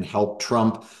and help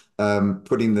Trump.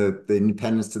 Putting the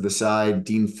independents to the side,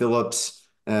 Dean Phillips,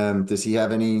 does he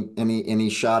have any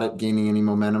shot at gaining any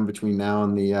momentum between now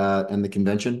and the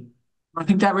convention? I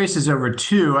think that race is over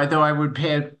too. Though I would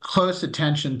pay close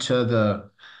attention to the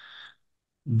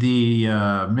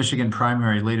Michigan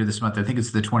primary later this month. I think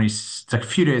it's the 20, it's a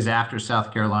few days after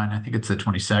South Carolina. I think it's the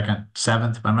 22nd,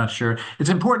 7th, but I'm not sure. It's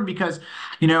important because,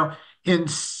 you know, in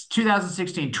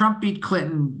 2016, Trump beat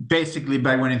Clinton basically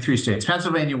by winning three states,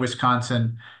 Pennsylvania,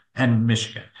 Wisconsin, and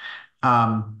Michigan.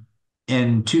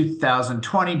 In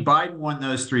 2020, Biden won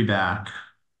those three back.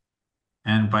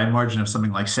 And by a margin of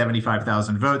something like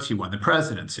 75,000 votes, he won the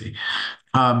presidency.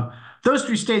 Those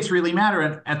three states really matter.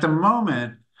 And at the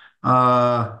moment,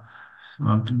 uh,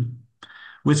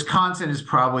 Wisconsin is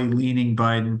probably leaning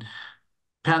Biden.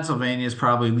 Pennsylvania is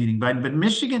probably leaning Biden, but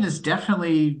Michigan is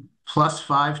definitely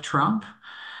 +5 Trump.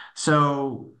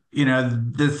 So, you know,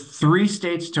 the three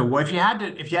states to if you had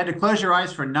to close your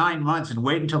eyes for 9 months and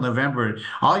wait until November,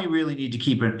 all you really need to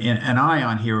keep an eye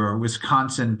on here are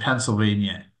Wisconsin,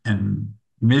 Pennsylvania, and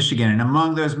Michigan. And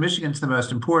among those, Michigan's the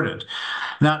most important,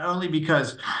 not only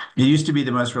because it used to be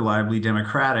the most reliably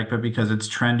Democratic, but because it's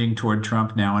trending toward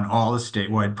Trump now in all the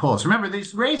statewide polls. Remember,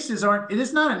 these races it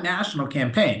is not a national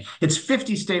campaign. It's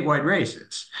 50 statewide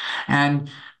races. And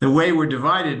the way we're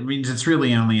divided means it's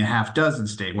really only a half dozen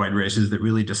statewide races that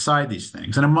really decide these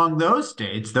things. And among those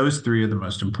states, those three are the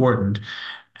most important.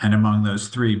 And among those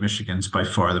three, Michigan's by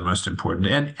far the most important.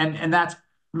 And that's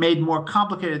made more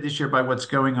complicated this year by what's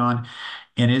going on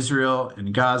in Israel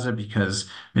and Gaza, because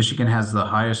Michigan has the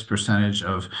highest percentage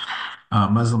of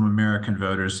Muslim American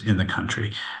voters in the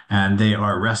country, and they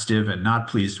are restive and not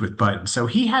pleased with Biden. So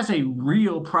he has a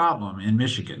real problem in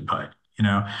Michigan, Biden. You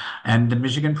know, and the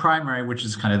Michigan primary, which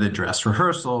is kind of the dress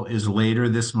rehearsal, is later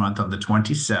this month on the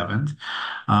 27th.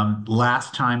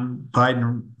 Last time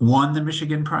Biden won the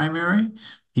Michigan primary,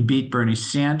 he beat Bernie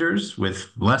Sanders with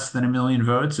less than 1 million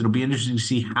votes. It'll be interesting to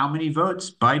see how many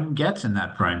votes Biden gets in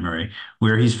that primary,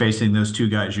 where he's facing those two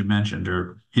guys you mentioned,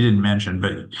 or he didn't mention.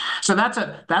 But so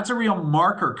that's a real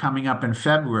marker coming up in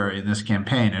February in this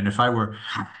campaign. And if I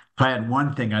had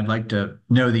one thing I'd like to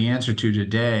know the answer to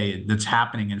today that's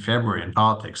happening in February in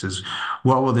politics is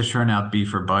what will the turnout be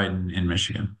for Biden in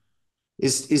Michigan?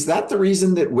 Is that the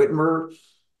reason that Whitmer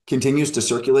continues to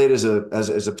circulate as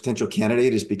a potential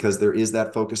candidate, is because there is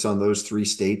that focus on those three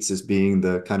states as being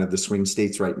the kind of the swing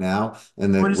states right now,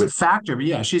 and What is a that factor? But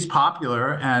yeah, she's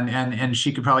popular and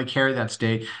she could probably carry that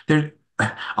state. There,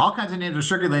 all kinds of names are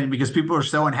circulating because people are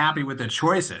so unhappy with the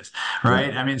choices, yeah.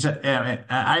 right? I mean,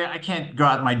 I can't go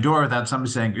out my door without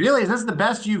somebody saying, "Really, is this the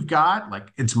best you've got?"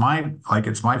 It's my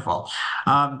fault.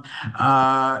 Um,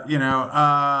 you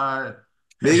know,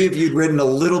 Maybe if you'd written a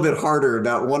little bit harder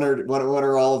about one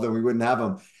or all of them, we wouldn't have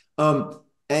them.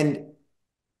 And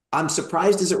I'm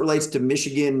surprised as it relates to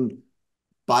Michigan,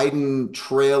 Biden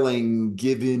trailing,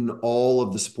 given all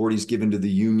of the support he's given to the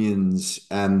unions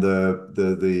and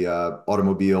the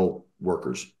automobile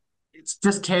workers. it's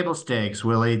just table stakes,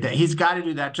 Willie. That he's got to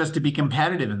do that just to be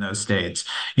competitive in those states.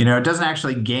 You know, it doesn't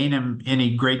actually gain him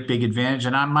any great big advantage.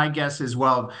 And my guess is,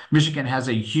 well, Michigan has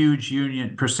a huge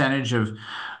union percentage of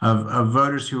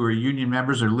voters who are union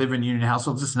members or live in union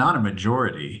households. It's not a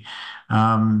majority. You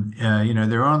know,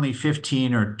 there are only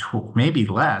 15 or maybe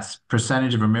less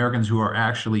percentage of Americans who are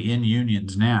actually in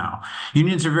unions now.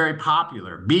 Unions are very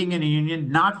popular. Being in a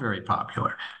union, not very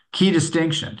popular. Key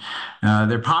distinction.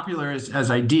 They're popular as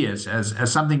ideas,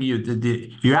 as something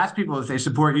you ask people if they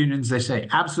support unions, they say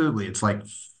absolutely. It's like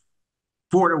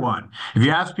 4 to 1. If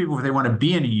you ask people if they want to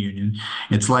be in a union,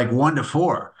 it's like 1 to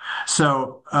 4.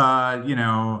 So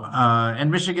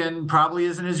and Michigan probably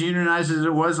isn't as unionized as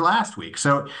it was last week.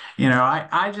 So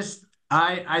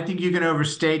I think you can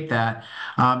overstate that.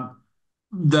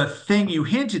 The thing you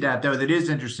hinted at, though, that is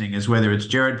interesting is whether it's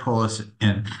Jared Polis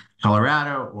in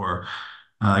Colorado or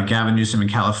Gavin Newsom in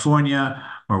California,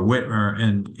 or Whitmer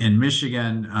in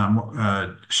Michigan,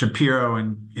 Shapiro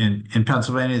in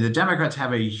Pennsylvania. The Democrats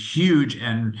have a huge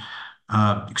and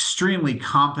extremely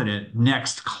competent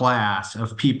next class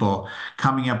of people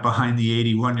coming up behind the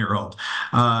 81-year-old.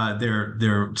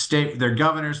 Their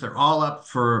governors, they're all up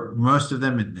for most of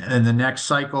them in the next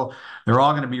cycle. They're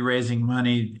all going to be raising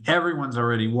money. Everyone's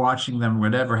already watching them,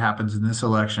 whatever happens in this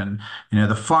election. You know,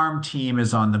 the farm team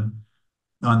is on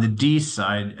the D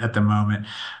side at the moment,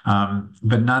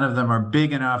 but none of them are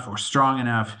big enough or strong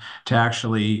enough to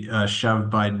actually shove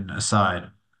Biden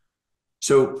aside.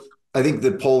 So I think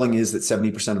the polling is that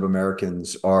 70% of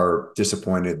Americans are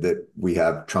disappointed that we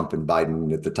have Trump and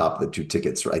Biden at the top of the two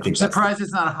tickets. I I'm think that's surprised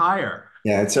it's not higher.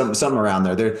 yeah, it's some around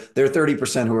there. There are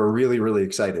 30% who are really, really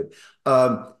excited.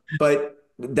 But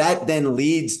that then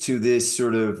leads to this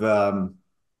sort of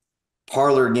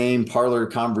parlor game, parlor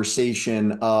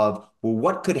conversation of, well,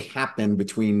 what could happen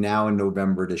between now and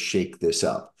November to shake this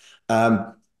up?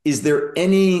 Is there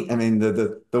any, I mean,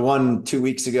 the one 2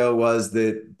 weeks ago was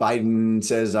that Biden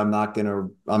says, I'm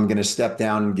gonna step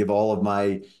down and give all of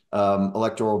my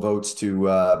electoral votes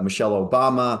to Michelle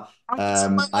Obama.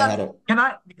 I had a Can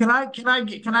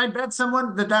I bet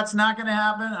someone that that's not going to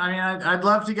happen? I mean, I'd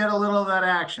love to get a little of that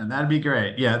action. That'd be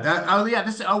great. Yeah. Oh,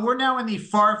 yeah. We're now in the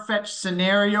far-fetched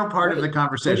scenario part of Right. the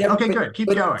conversation. Okay, good. Keep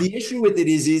But going. the issue with it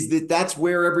is that that's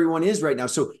where everyone is right now.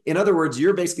 So in other words,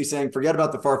 you're basically saying, forget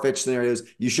about the far-fetched scenarios.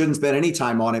 You shouldn't spend any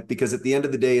time on it because at the end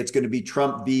of the day, it's going to be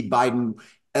Trump v. Biden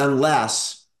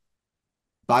unless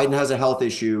Biden has a health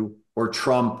issue or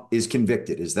Trump is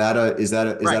convicted. Is that a We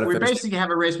fair statement? basically have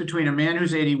a race between a man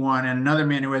who's 81 and another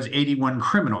man who has 81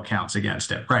 criminal counts against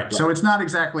him. Right. So Right. it's not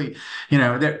exactly,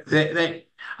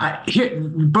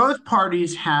 both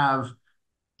parties have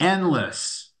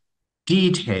endless,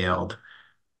 detailed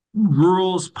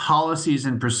rules, policies,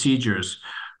 and procedures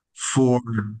for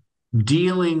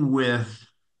dealing with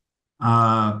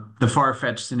the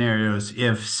far-fetched scenarios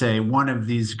if, say, one of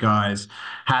these guys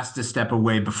has to step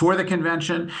away before the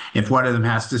convention, if one of them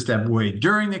has to step away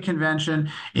during the convention,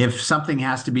 if something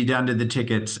has to be done to the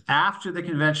tickets after the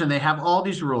convention. They have all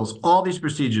these rules, all these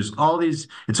procedures,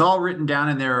 it's all written down,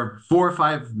 and there are 4 or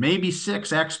 5, maybe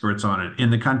 6 experts on it in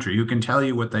the country who can tell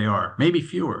you what they are, maybe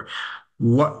fewer.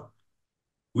 What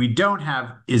we don't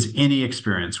have is any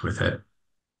experience with it.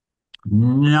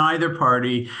 Neither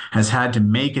party has had to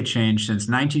make a change since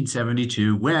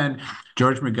 1972 when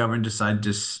George McGovern decided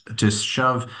to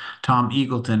shove Tom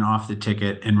Eagleton off the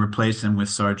ticket and replace him with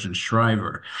Sergeant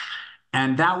Shriver.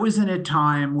 And that was in a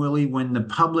time, Willie, when the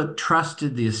public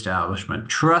trusted the establishment,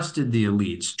 trusted the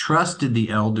elites, trusted the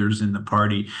elders in the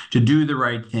party to do the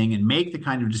right thing and make the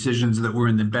kind of decisions that were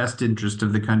in the best interest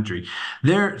of the country.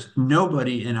 There's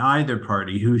nobody in either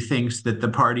party who thinks that the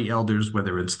party elders,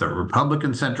 whether it's the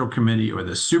Republican Central Committee or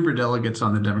the superdelegates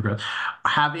on the Democrats,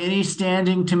 have any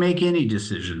standing to make any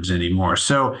decisions anymore.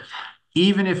 So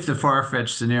even if the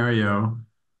far-fetched scenario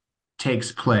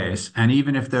takes place, and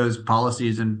even if those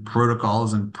policies and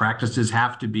protocols and practices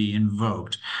have to be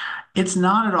invoked, it's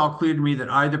not at all clear to me that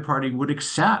either party would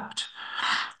accept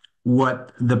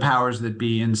what the powers that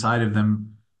be inside of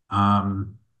them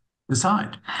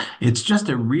decide. It's just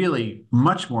a really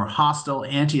much more hostile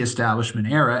anti-establishment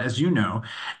era, as you know,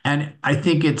 and I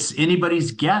think it's anybody's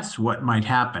guess what might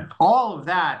happen. All of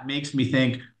that makes me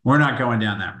think we're not going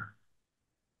down that road.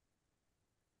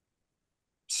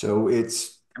 So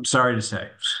I'm sorry to say.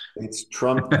 it's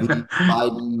Trump v. Biden I,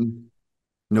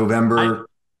 November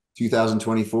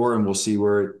 2024, and we'll see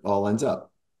where it all ends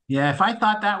up. Yeah, if I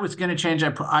thought that was going to change,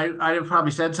 I'd have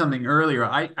probably said something earlier.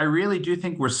 I really do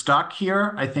think we're stuck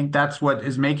here. I think that's what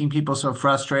is making people so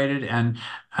frustrated and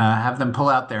have them pull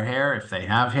out their hair if they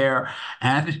have hair.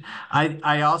 And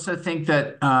I also think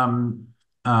that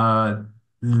the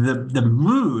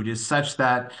mood is such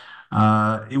that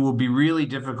it will be really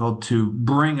difficult to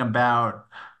bring about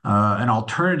an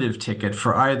alternative ticket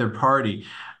for either party.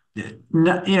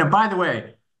 By the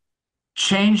way,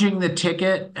 changing the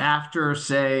ticket after,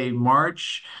 say,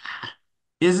 March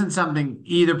isn't something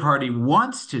either party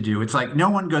wants to do. It's like no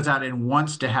one goes out and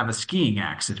wants to have a skiing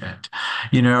accident.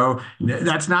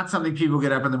 That's not something people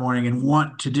get up in the morning and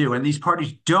want to do. And these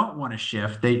parties don't want to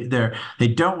shift. They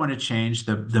don't want to change.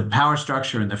 The power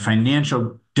structure and the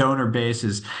financial donor base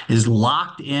is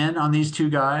locked in on these two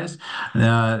guys.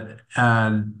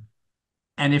 And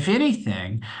if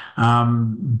anything,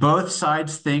 both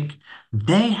sides think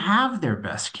they have their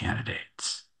best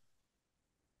candidates,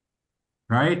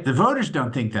 right? The voters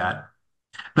don't think that,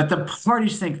 but the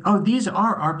parties think, oh, these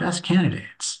are our best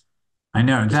candidates. I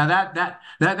know. Now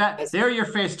there your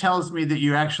face tells me that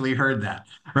you actually heard that,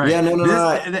 right? Yeah, no,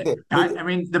 no, I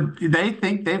mean, they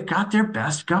think they've got their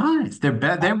best guys. They're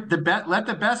the best. Let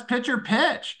the best pitcher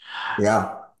pitch,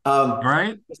 yeah.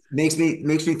 right? Makes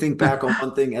me think back on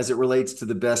one thing as it relates to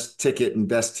the best ticket and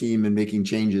best team and making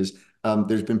changes.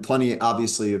 There's been plenty,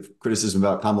 obviously, of criticism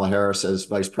about Kamala Harris as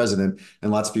vice president,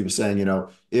 and lots of people saying,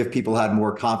 if people had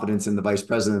more confidence in the vice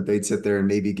president, they'd sit there and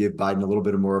maybe give Biden a little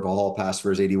bit more of a hall pass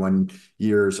for his 81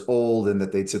 years old, and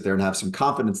that they'd sit there and have some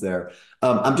confidence there.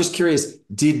 I'm just curious,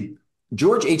 did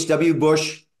George H.W.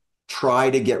 Bush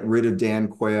try to get rid of Dan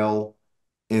Quayle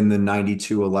in the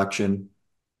 92 election?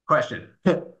 Question.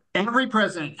 Every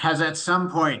president has at some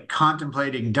point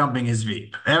contemplating dumping his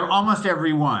veep. Almost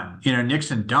every one.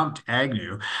 Nixon dumped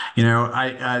Agnew.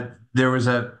 There was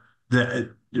the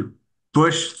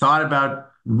Bush thought about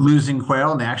losing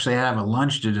Quayle, and they actually had a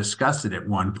lunch to discuss it at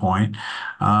one point.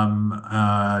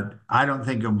 I don't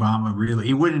think Obama really,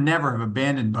 he would never have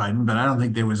abandoned Biden, but I don't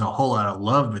think there was a whole lot of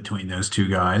love between those two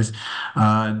guys.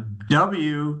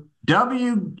 W,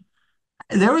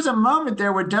 there was a moment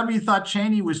there where W thought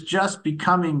Cheney was just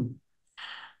becoming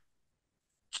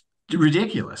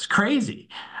ridiculous, crazy.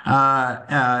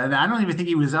 And I don't even think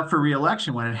he was up for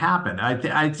reelection when it happened.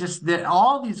 I just that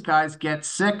all these guys get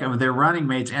sick of their running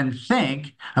mates and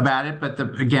think about it, but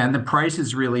again, the price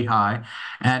is really high,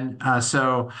 and I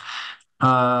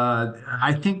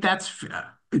think that's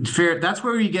fair. That's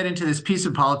where you get into this piece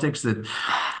of politics that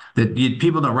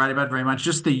people don't write about very much,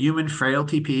 just the human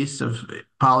frailty piece of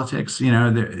politics. We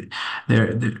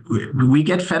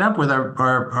get fed up with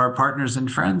our partners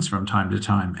and friends from time to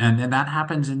time, and that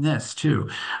happens in this too.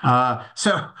 But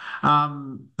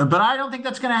I don't think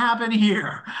that's going to happen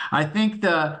here. I think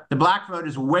the black vote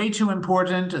is way too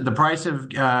important. The price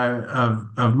of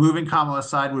moving Kamala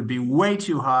aside would be way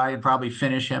too high and probably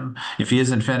finish him if he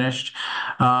isn't finished.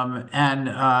 And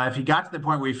if he got to the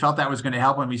point where he felt that was going to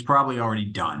help him, he's probably already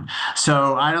done.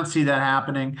 So I don't see that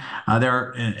happening.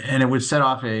 And it would set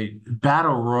off a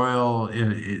battle royal.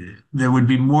 There would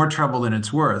be more trouble than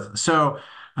it's worth. So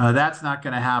that's not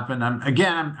going to happen.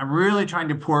 I'm really trying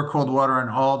to pour cold water on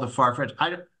all the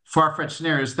far-fetched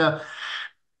scenarios. The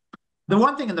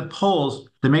one thing in the polls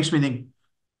that makes me think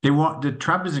that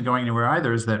Trump isn't going anywhere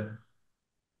either is that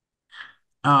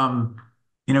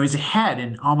he's ahead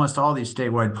in almost all these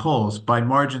statewide polls by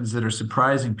margins that are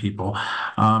surprising people.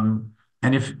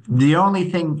 And if the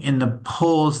only thing in the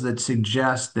polls that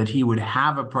suggests that he would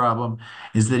have a problem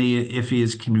is that if he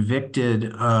is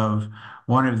convicted of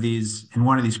one of these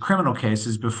criminal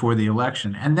cases before the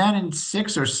election, and then in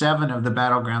 6 or 7 of the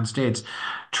battleground states,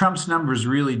 Trump's numbers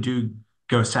really do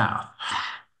go south.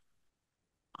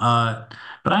 But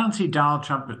I don't see Donald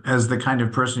Trump as the kind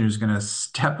of person who's going to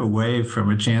step away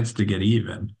from a chance to get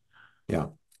even. Yeah.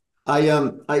 I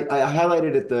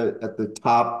highlighted at the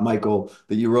top, Michael,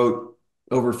 that you wrote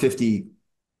over 50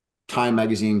 Time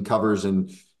magazine covers,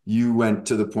 and you went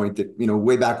to the point that,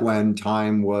 way back when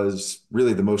Time was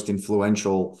really the most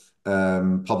influential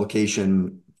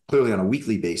publication, clearly on a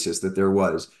weekly basis, that there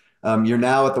was. You're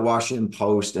now at the Washington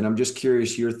Post, and I'm just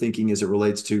curious your thinking as it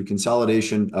relates to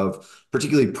consolidation of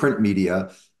particularly print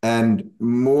media and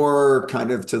more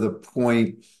kind of to the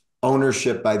point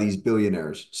ownership by these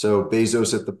billionaires. So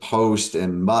Bezos at the Post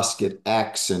and Musk at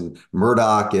X and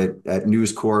Murdoch at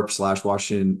News Corp /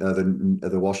 Washington,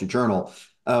 the Wall Street Journal.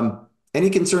 Any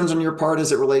concerns on your part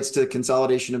as it relates to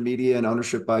consolidation of media and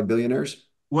ownership by billionaires?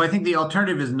 Well, I think the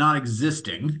alternative is not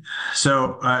existing.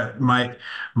 So my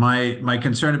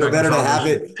concern about better to have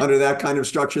it under that kind of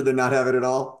structure than not have it at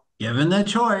all. Given the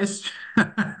choice,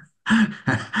 the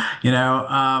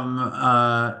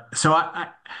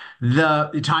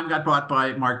Time got bought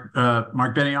by Mark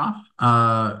Benioff,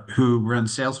 who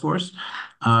runs Salesforce,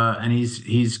 and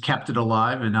he's kept it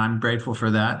alive, and I'm grateful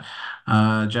for that.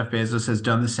 Jeff Bezos has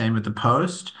done the same at the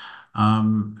Post.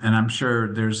 And I'm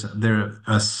sure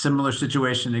a similar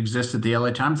situation exists at the LA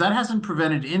Times. That hasn't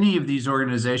prevented any of these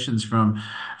organizations from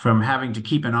having to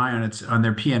keep an eye on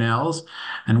their P&Ls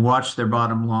and watch their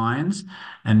bottom lines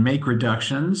and make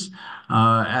reductions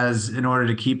as in order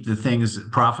to keep the things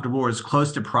profitable or as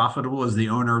close to profitable as the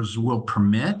owners will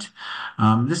permit.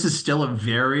 This is still a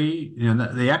very,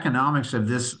 the economics of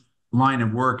this line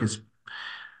of work is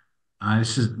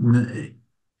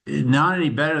not any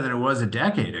better than it was a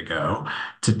decade ago.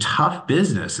 It's a tough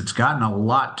business. It's gotten a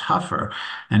lot tougher,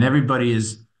 and everybody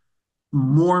is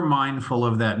more mindful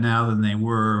of that now than they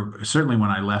were certainly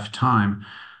when I left Time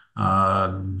 8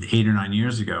 or 9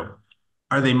 years ago.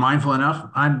 Are they mindful enough?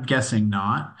 I'm guessing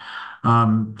not.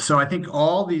 So I think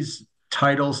all these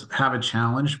titles have a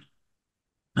challenge.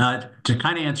 To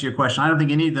kind of answer your question, I don't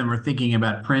think any of them are thinking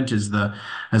about print as the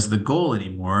goal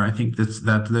anymore. I think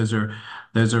that those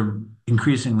are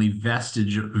increasingly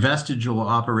vestigial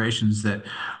operations that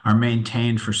are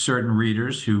maintained for certain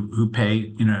readers who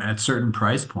pay at certain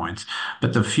price points.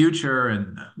 But the future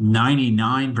and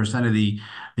 99% of the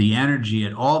energy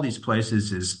at all these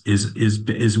places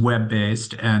is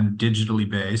web-based and digitally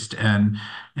based and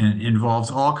involves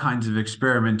all kinds of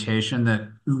experimentation that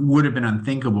would have been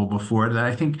unthinkable before, that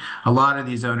I think a lot of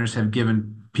these owners have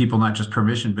given people not just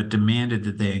permission, but demanded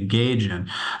that they engage in.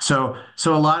 So a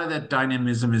lot of that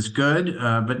dynamism is good,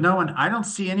 but no one, I don't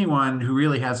see anyone who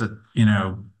really has a,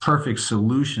 perfect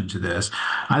solution to this.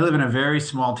 I live in a very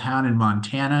small town in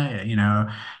Montana.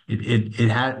 It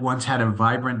had once had a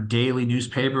vibrant daily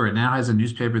newspaper. It now has a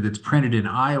newspaper that's printed in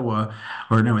Iowa,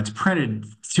 or no, it's printed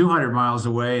 200 miles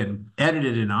away and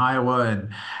edited in Iowa,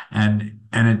 and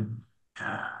it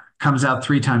comes out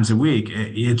 3 times a week.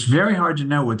 It's very hard to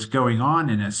know what's going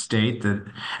on in a state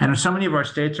and so many of our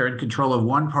states are in control of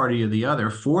one party or the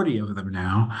other, 40 of them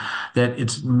now, that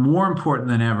it's more important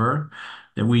than ever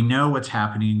that we know what's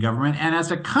happening in government. And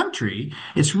as a country,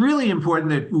 it's really important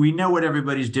that we know what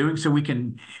everybody's doing so we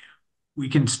can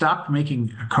stop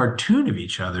making a cartoon of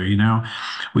each other.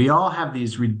 We all have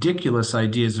these ridiculous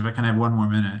ideas, if I can have one more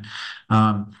minute,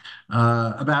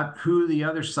 about who the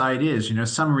other side is.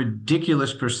 Some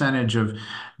ridiculous percentage of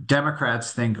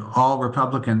Democrats think all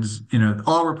Republicans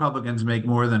make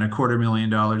more than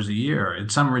 $250,000 a year.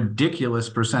 And some ridiculous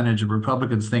percentage of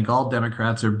Republicans think all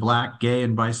Democrats are black, gay,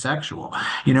 and bisexual.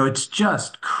 It's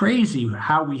just crazy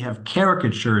how we have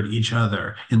caricatured each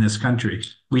other in this country.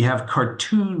 We have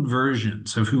cartoon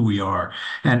versions of who we are.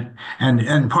 And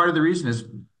part of the reason is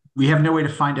we have no way to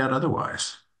find out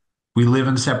otherwise. We live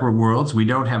in separate worlds. We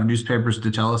don't have newspapers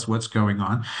to tell us what's going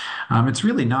on. It's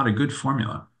really not a good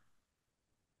formula.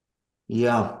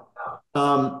 Yeah.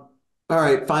 All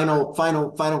right.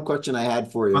 Final question I had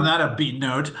for you. On that upbeat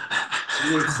note.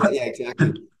 Yeah,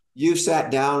 exactly. You sat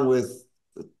down with,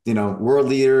 world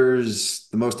leaders,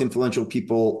 the most influential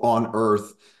people on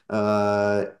earth,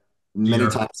 many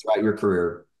times throughout your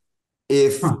career.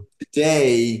 If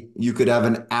today you could have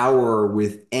an hour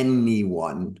with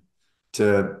anyone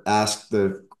to ask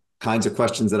the kinds of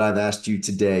questions that I've asked you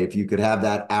today, if you could have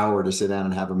that hour to sit down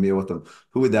and have a meal with them,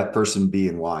 who would that person be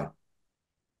and why?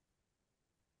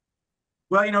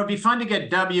 Well, it'd be fun to get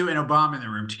W and Obama in the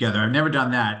room together. I've never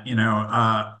done that,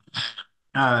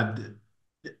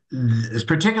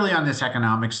 particularly on this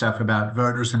economic stuff about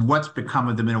voters and what's become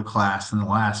of the middle class in the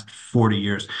last 40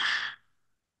 years.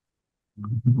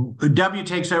 W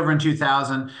takes over in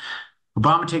 2000.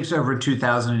 Obama takes over in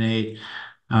 2008.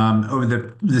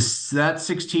 That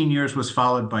 16 years was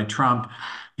followed by Trump.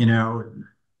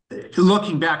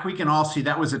 Looking back, we can all see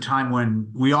that was a time when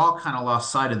we all kind of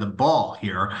lost sight of the ball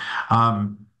here.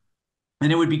 And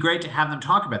it would be great to have them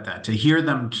talk about that, to hear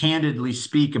them candidly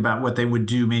speak about what they would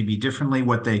do maybe differently,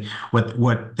 what they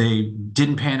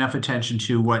didn't pay enough attention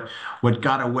to, what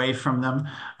got away from them.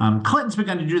 Clinton's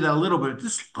begun to do that a little bit.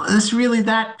 This really,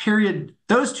 that period,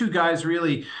 those two guys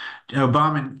really,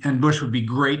 Obama and Bush, would be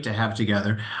great to have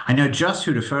together. I know just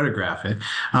who to photograph it,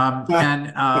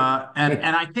 and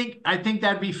I think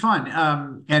that'd be fun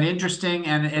and interesting.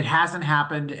 And it hasn't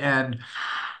happened, and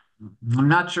I'm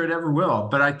not sure it ever will.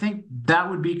 But I think that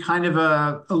would be kind of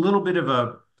a little bit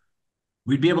of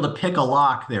we'd be able to pick a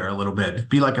lock there a little bit. It'd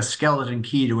be like a skeleton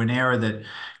key to an era that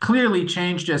clearly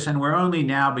changed us, and we're only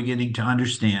now beginning to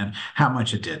understand how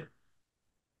much it did.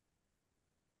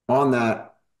 On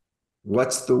that,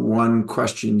 what's the one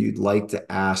question you'd like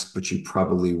to ask, but you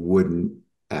probably wouldn't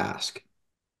ask?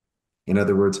 In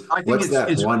other words, I think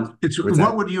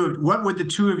what would the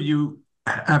two of you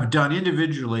have done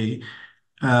individually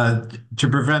to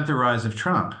prevent the rise of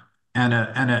Trump and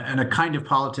a kind of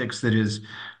politics that is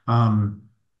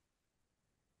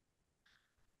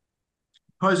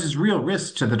poses real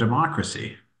risks to the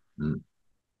democracy? Mm.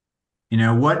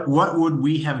 What would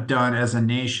we have done as a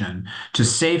nation to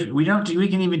save? We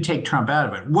can even take Trump out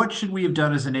of it. What should we have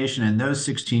done as a nation in those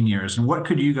 16 years? And what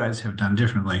could you guys have done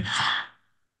differently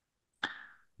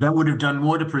that would have done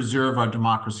more to preserve our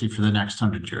democracy for the next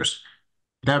 100 years?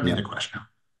 That would be the question.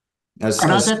 I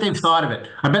bet they've thought of it.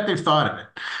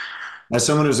 As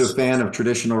someone who's a fan of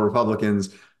traditional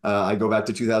Republicans, I go back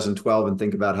to 2012 and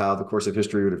think about how the course of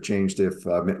history would have changed if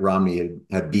Mitt Romney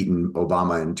had beaten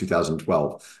Obama in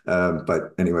 2012.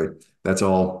 But anyway, that's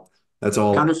all.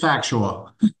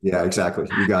 Counterfactual. Yeah, exactly.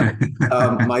 You got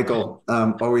it. Michael,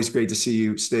 always great to see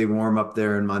you. Stay warm up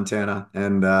there in Montana.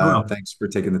 And thanks for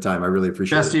taking the time. I really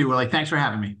appreciate it. Best to you, Willie. Thanks for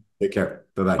having me. Take care.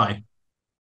 Bye-bye. Bye.